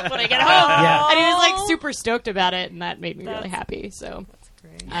look this up when I get home." Yeah. And he was like super stoked about it, and that made me really happy. So that's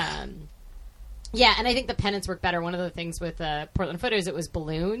great. Yeah, and I think the pennants work better. One of the things with Portland Photos, it was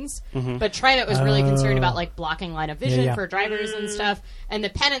balloons, but TriMet was really concerned about like blocking line of vision for drivers and stuff, and the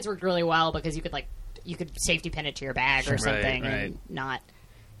pennants worked really well because you could safety pin it to your bag or something and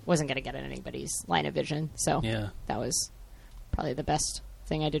wasn't going to get in anybody's line of vision. So that was probably the best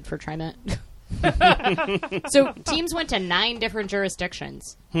thing I did for TriMet. So teams went to 9 different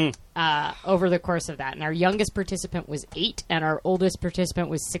jurisdictions over the course of that, and our youngest participant was 8, and our oldest participant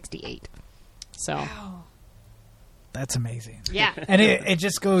was 68. So that's amazing. Yeah. And it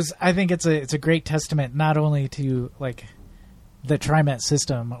just goes, I think it's a great testament not only to like the TriMet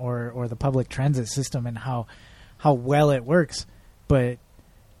system or the public transit system and how well it works, but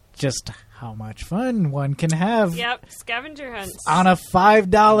just how much fun one can have. Yep, scavenger hunts on a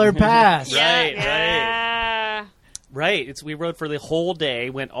 $5 pass. Right. We rode for the whole day,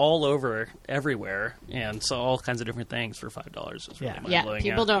 went all over everywhere, and saw all kinds of different things for $5. It was really mind-blowing.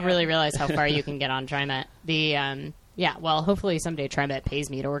 People don't really realize how far you can get on TriMet. Well, hopefully someday TriMet pays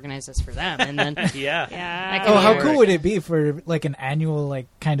me to organize this for them, and then how cool would it be for like an annual like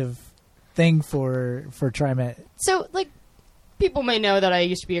kind of thing for TriMet? So like people may know that I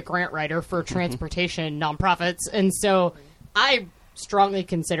used to be a grant writer for transportation nonprofits, and so I strongly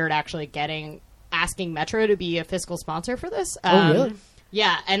considered actually asking Metro to be a fiscal sponsor for this. Really?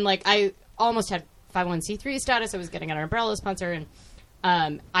 Yeah, and like I almost had 501c3 status. I was getting an umbrella sponsor,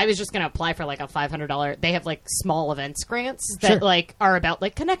 and I was just going to apply for like a $500. They have like small events grants that like are about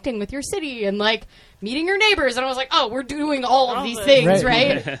like connecting with your city and like meeting your neighbors. And I was like, oh, we're doing all of these things,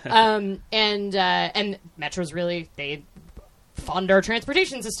 right? And Metro's really they fund our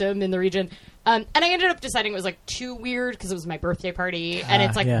transportation system in the region. And I ended up deciding it was like too weird because it was my birthday party, and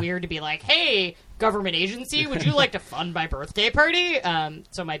it's like weird to be like, "Hey, government agency, would you like to fund my birthday party?"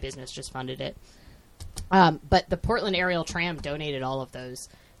 So my business just funded it. But the Portland Aerial Tram donated all of those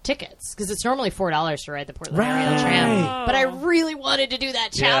tickets because it's normally $4 to ride the Portland Aerial Tram. But I really wanted to do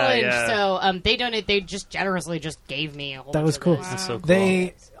that challenge, so they donated. They just generously just gave me a whole. That was cool. That's so cool.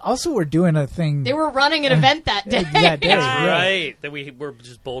 They also were doing a thing. They were running an event that day. Right. That we were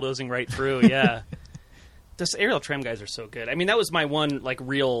just bulldozing right through. Yeah. This aerial tram guys are so good. I mean, that was my one like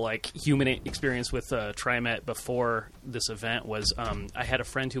real like human experience with TriMet before this event. Was I had a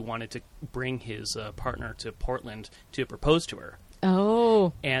friend who wanted to bring his partner to Portland to propose to her.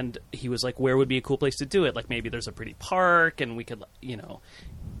 Oh. And he was like, where would be a cool place to do it? Like maybe there's a pretty park and we could,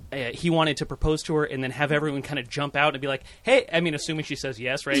 he wanted to propose to her and then have everyone kind of jump out and be like, hey, I mean, assuming she says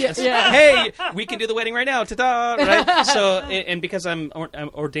yes, right? Hey, we can do the wedding right now. Ta-da! Right? So, and because I'm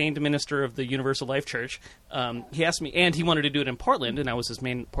ordained minister of the Universal Life Church, he asked me, and he wanted to do it in Portland, and I was his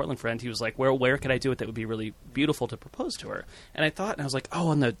main Portland friend. He was like, where could I do it that would be really beautiful to propose to her? And I thought, and I was like, oh,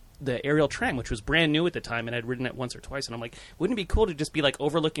 on the aerial tram, which was brand new at the time, and I'd ridden it once or twice, and I'm like, wouldn't it be cool to just be like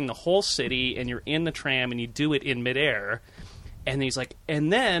overlooking the whole city, and you're in the tram, and you do it in midair? And he's like,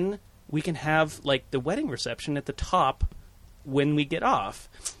 and then we can have like the wedding reception at the top when we get off.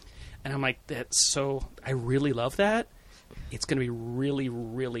 And I'm like, I really love that. It's going to be really,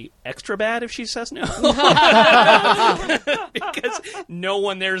 really extra bad if she says no. Because no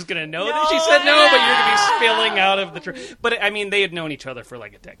one there is going to know that she said no, but you're going to be spilling out of the tram. But I mean, they had known each other for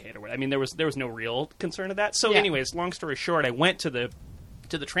like a decade or whatever. I mean, there was no real concern of that. So anyways, long story short, I went to the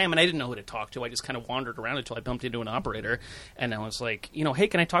tram, and I didn't know who to talk to. I just kind of wandered around until I bumped into an operator, and I was like, hey,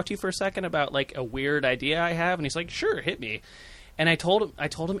 can I talk to you for a second about like a weird idea I have? And he's like, sure, hit me. And I told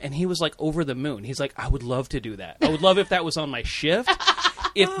him, and he was like over the moon. He's like, I would love to do that. I would love if that was on my shift.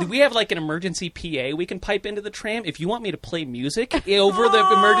 If we have like an emergency PA we can pipe into the tram, if you want me to play music over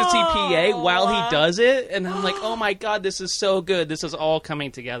the emergency PA while he does it. And I'm like, oh my God, this is so good. This is all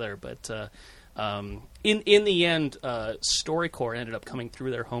coming together. But in the end, StoryCorps ended up coming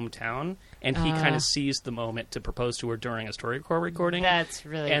through their hometown, and he kind of seized the moment to propose to her during a StoryCorps recording. That's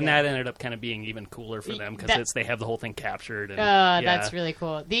really and good. that ended up kind of being even cooler for them because they have the whole thing captured. And, that's really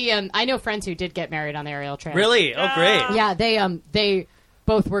cool. I know friends who did get married on the aerial tram. Really? Oh, great. Yeah, they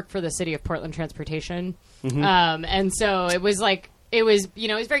both work for the city of Portland Transportation, and so it was like. It was,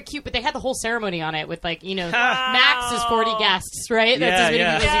 it was very cute, but they had the whole ceremony on it with, like, max is 40 guests, right? That's as many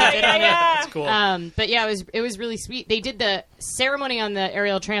people as you can fit on it. That's cool. But yeah, it was really sweet. They did the ceremony on the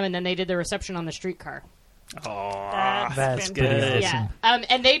aerial tram, and then they did the reception on the streetcar. Oh, that's good. Awesome. Yeah,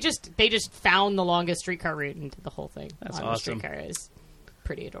 and they just found the longest streetcar route into the whole thing. That's on awesome. The streetcar is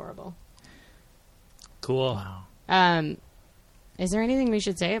pretty adorable. Cool. Wow. And Is there anything we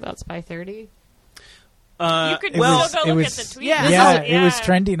should say about Spy 30? You could go look at the tweet. It was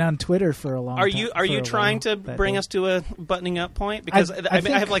trending on Twitter for a long time. Are you trying to bring us to a buttoning up point? Because I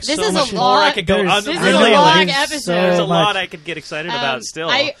have like so much more I could go on. This is a long episode. There's a lot I could get excited about still.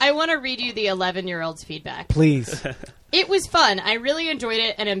 I want to read you the 11-year-old's feedback. Please. It was fun. I really enjoyed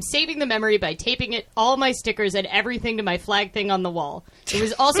it, and I'm saving the memory by taping all my stickers and everything to my flag thing on the wall. It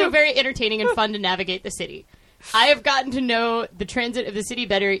was also very entertaining and fun to navigate the city. I have gotten to know the transit of the city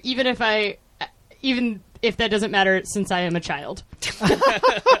better, even if that doesn't matter, since I am a child.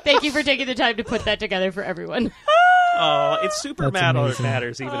 Thank you for taking the time to put that together for everyone. Oh, it's super matters, even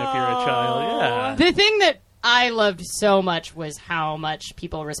if you're a child. Yeah. The thing that I loved so much was how much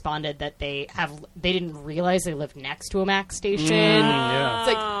people responded that they didn't realize they lived next to a Max station. Yeah.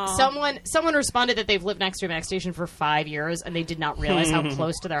 It's like someone responded that they've lived next to a Max station for 5 years and they did not realize how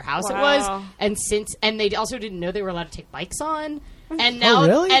close to their house it was. And they also didn't know they were allowed to take bikes on. And now,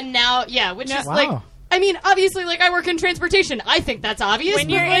 which is like. I mean, obviously, like, I work in transportation. I think that's obvious. When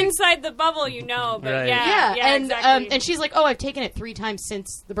you're inside the bubble, you know. But right. and exactly. And she's like, I've taken it 3 times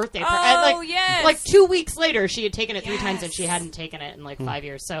since the birthday party. Oh, yes. Like 2 weeks later, she had taken it 3 times, and she hadn't taken it in, 5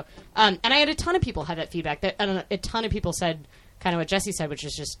 years. So, and I had a ton of people have that feedback. A ton of people said kind of what Jesse said, which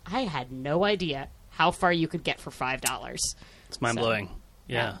is just, I had no idea how far you could get for $5. It's mind-blowing.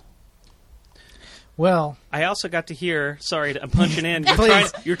 Yeah. Well, I also got to hear. Sorry, I'm punching in.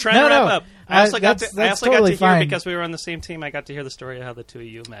 You're trying to wrap up. I also got to hear because we were on the same team. I got to hear the story of how the two of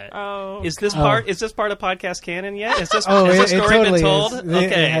you met. Oh, is this part of podcast canon yet? Is this story been told?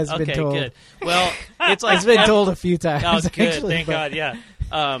 Okay, it has been told. Good. Well, it's been told a few times. Oh, good. Thank God. Yeah.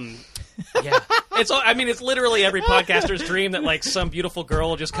 Yeah, it's literally every podcaster's dream that some beautiful girl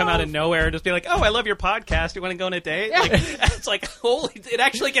will just come out of nowhere and just be like, "Oh, I love your podcast. You want to go on a date?" It's like, holy, it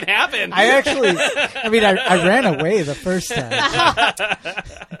actually can happen. I ran away the first time.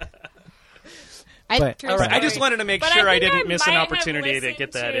 All right, I just wanted to make sure I didn't miss an opportunity to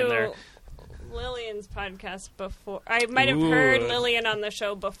get that in there. Lillian's podcast before. I might have heard Lillian on the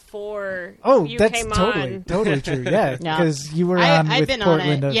show before you came on. Totally true. Yeah, because you were on with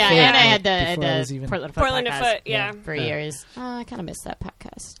Portland of Foot. Yeah, and I had the Portland of Foot, for years. I kind of missed that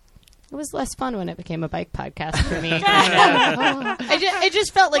podcast. It was less fun when it became a bike podcast for me. It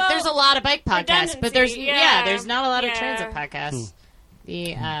just felt like there's a lot of bike podcasts, but there's not a lot of transit podcasts.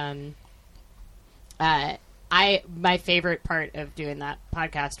 My favorite part of doing that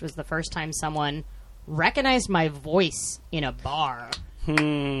podcast was the first time someone recognized my voice in a bar.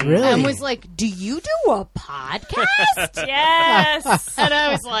 Really? And was like, "Do you do a podcast?" Yes. And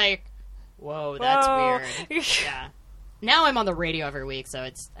I was like, "Whoa, that's weird." Yeah. Now I'm on the radio every week, so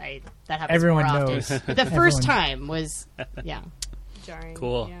that happens Everyone more knows. often. But the first time was, jarring.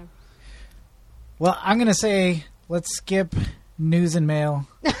 Cool. Yeah. Well, I'm going to say let's skip news and mail.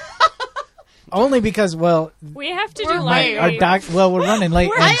 Only because, we have to do laundry. We're running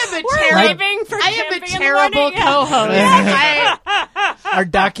late. I am a terrible co-host. Our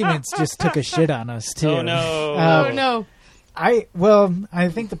documents just took a shit on us too. Oh no! I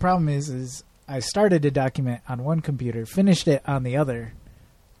think the problem is I started a document on one computer, finished it on the other,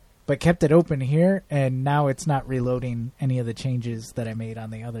 but kept it open here, and now it's not reloading any of the changes that I made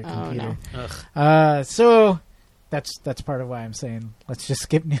on the other computer. No. So. That's part of why I'm saying let's just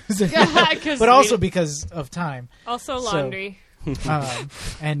skip news, but also because of time. Also laundry.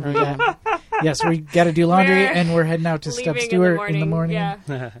 And we got to do laundry, and we're heading out to Step Stewart in the morning.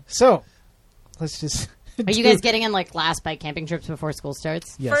 Yeah. So let's just. Are you guys getting in last bike camping trips before school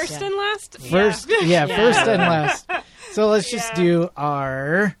starts? Yes. First and last. First and last. So let's just do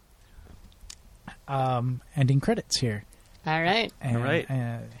our ending credits here. All right. All right.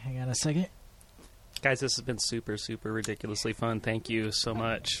 Hang on a second. Guys, this has been super, super ridiculously fun. Thank you so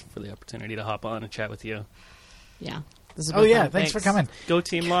much for the opportunity to hop on and chat with you. Yeah. Thanks for coming. Go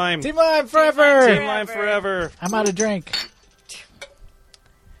Team Lime. Team Lime forever. Team Lime forever. I'm out of drink.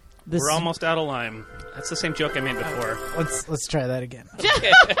 We're almost out of lime. That's the same joke I made before. Let's try that again.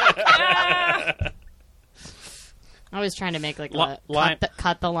 I was trying to make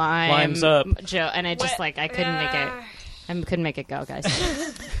cut the lime Lime's up joke, and I just I couldn't make it. I couldn't make it go, guys.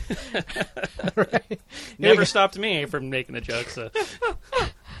 Right. Never stopped me from making a joke. So,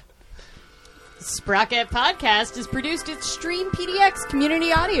 Sprocket Podcast is produced at Stream PDX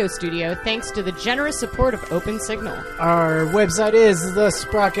Community Audio Studio thanks to the generous support of Open Signal. Our website is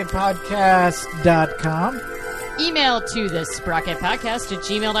thesprocketpodcast.com. Email to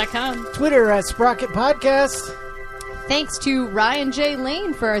thesprocketpodcast@gmail.com. Twitter @SprocketPodcast. Thanks to Ryan J.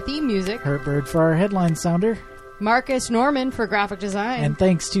 Lane for our theme music. Hurt Bird for our headline sounder. Marcus Norman for graphic design. And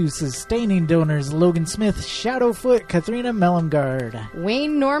thanks to sustaining donors Logan Smith, Shadowfoot, Katharina Mellengard,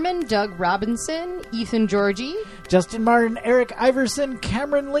 Wayne Norman, Doug Robinson, Ethan Georgie, Justin Martin, Eric Iverson,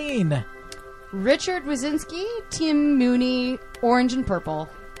 Cameron Lean, Richard Wazinski, Tim Mooney, Orange and Purple,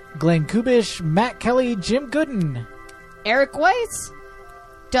 Glenn Kubish, Matt Kelly, Jim Gooden, Eric Weiss,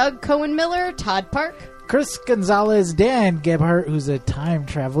 Doug Cohen-Miller, Todd Park, Chris Gonzalez, Dan Gebhardt, who's a time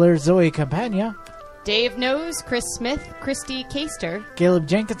traveler, Zoe Campagna, Dave Knows, Chris Smith, Christy Caster, Caleb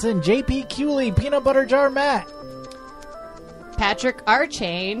Jenkinson, JP Cooley, Peanut Butter Jar Matt, Patrick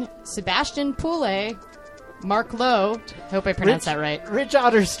Archain, Sebastian Poulet, Mark Lowe, hope I pronounced that right, Rich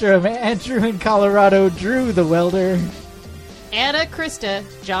Otterstrom, Andrew in Colorado, Drew the Welder, Anna Krista,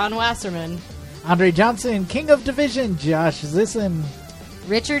 John Wasserman, Andre Johnson, King of Division, Josh Zisson,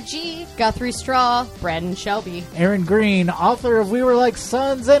 Richard G., Guthrie Straw, Brandon Shelby, Aaron Green, author of We Were Like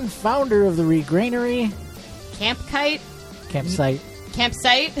Sons and founder of the Regranary, Campsite,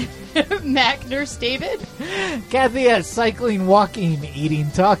 Mac Nurse David, Kathy at Cycling, Walking,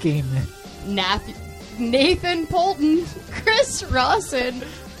 Eating, Talking, Nathan Polton, Chris Rawson,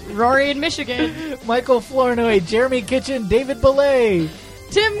 Rory in Michigan, Michael Flournoy, Jeremy Kitchen, David Belay,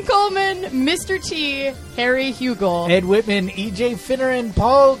 Tim Coleman, Mr. T, Harry Hugel, Ed Whitman, EJ Finneran,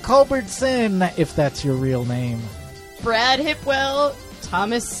 Paul Culbertson, if that's your real name, Brad Hipwell,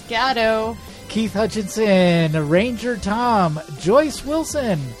 Thomas Scatto, Keith Hutchinson, Ranger Tom, Joyce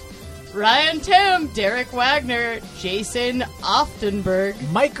Wilson, Ryan Tim, Derek Wagner, Jason Oftenberg,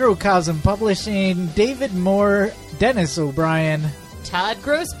 Microcosm Publishing, David Moore, Dennis O'Brien, Todd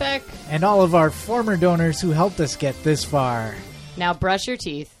Grossbeck, and all of our former donors who helped us get this far. Now brush your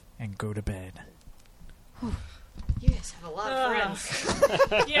teeth. And go to bed. You guys have a lot of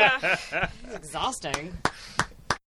friends. Yeah. It's exhausting.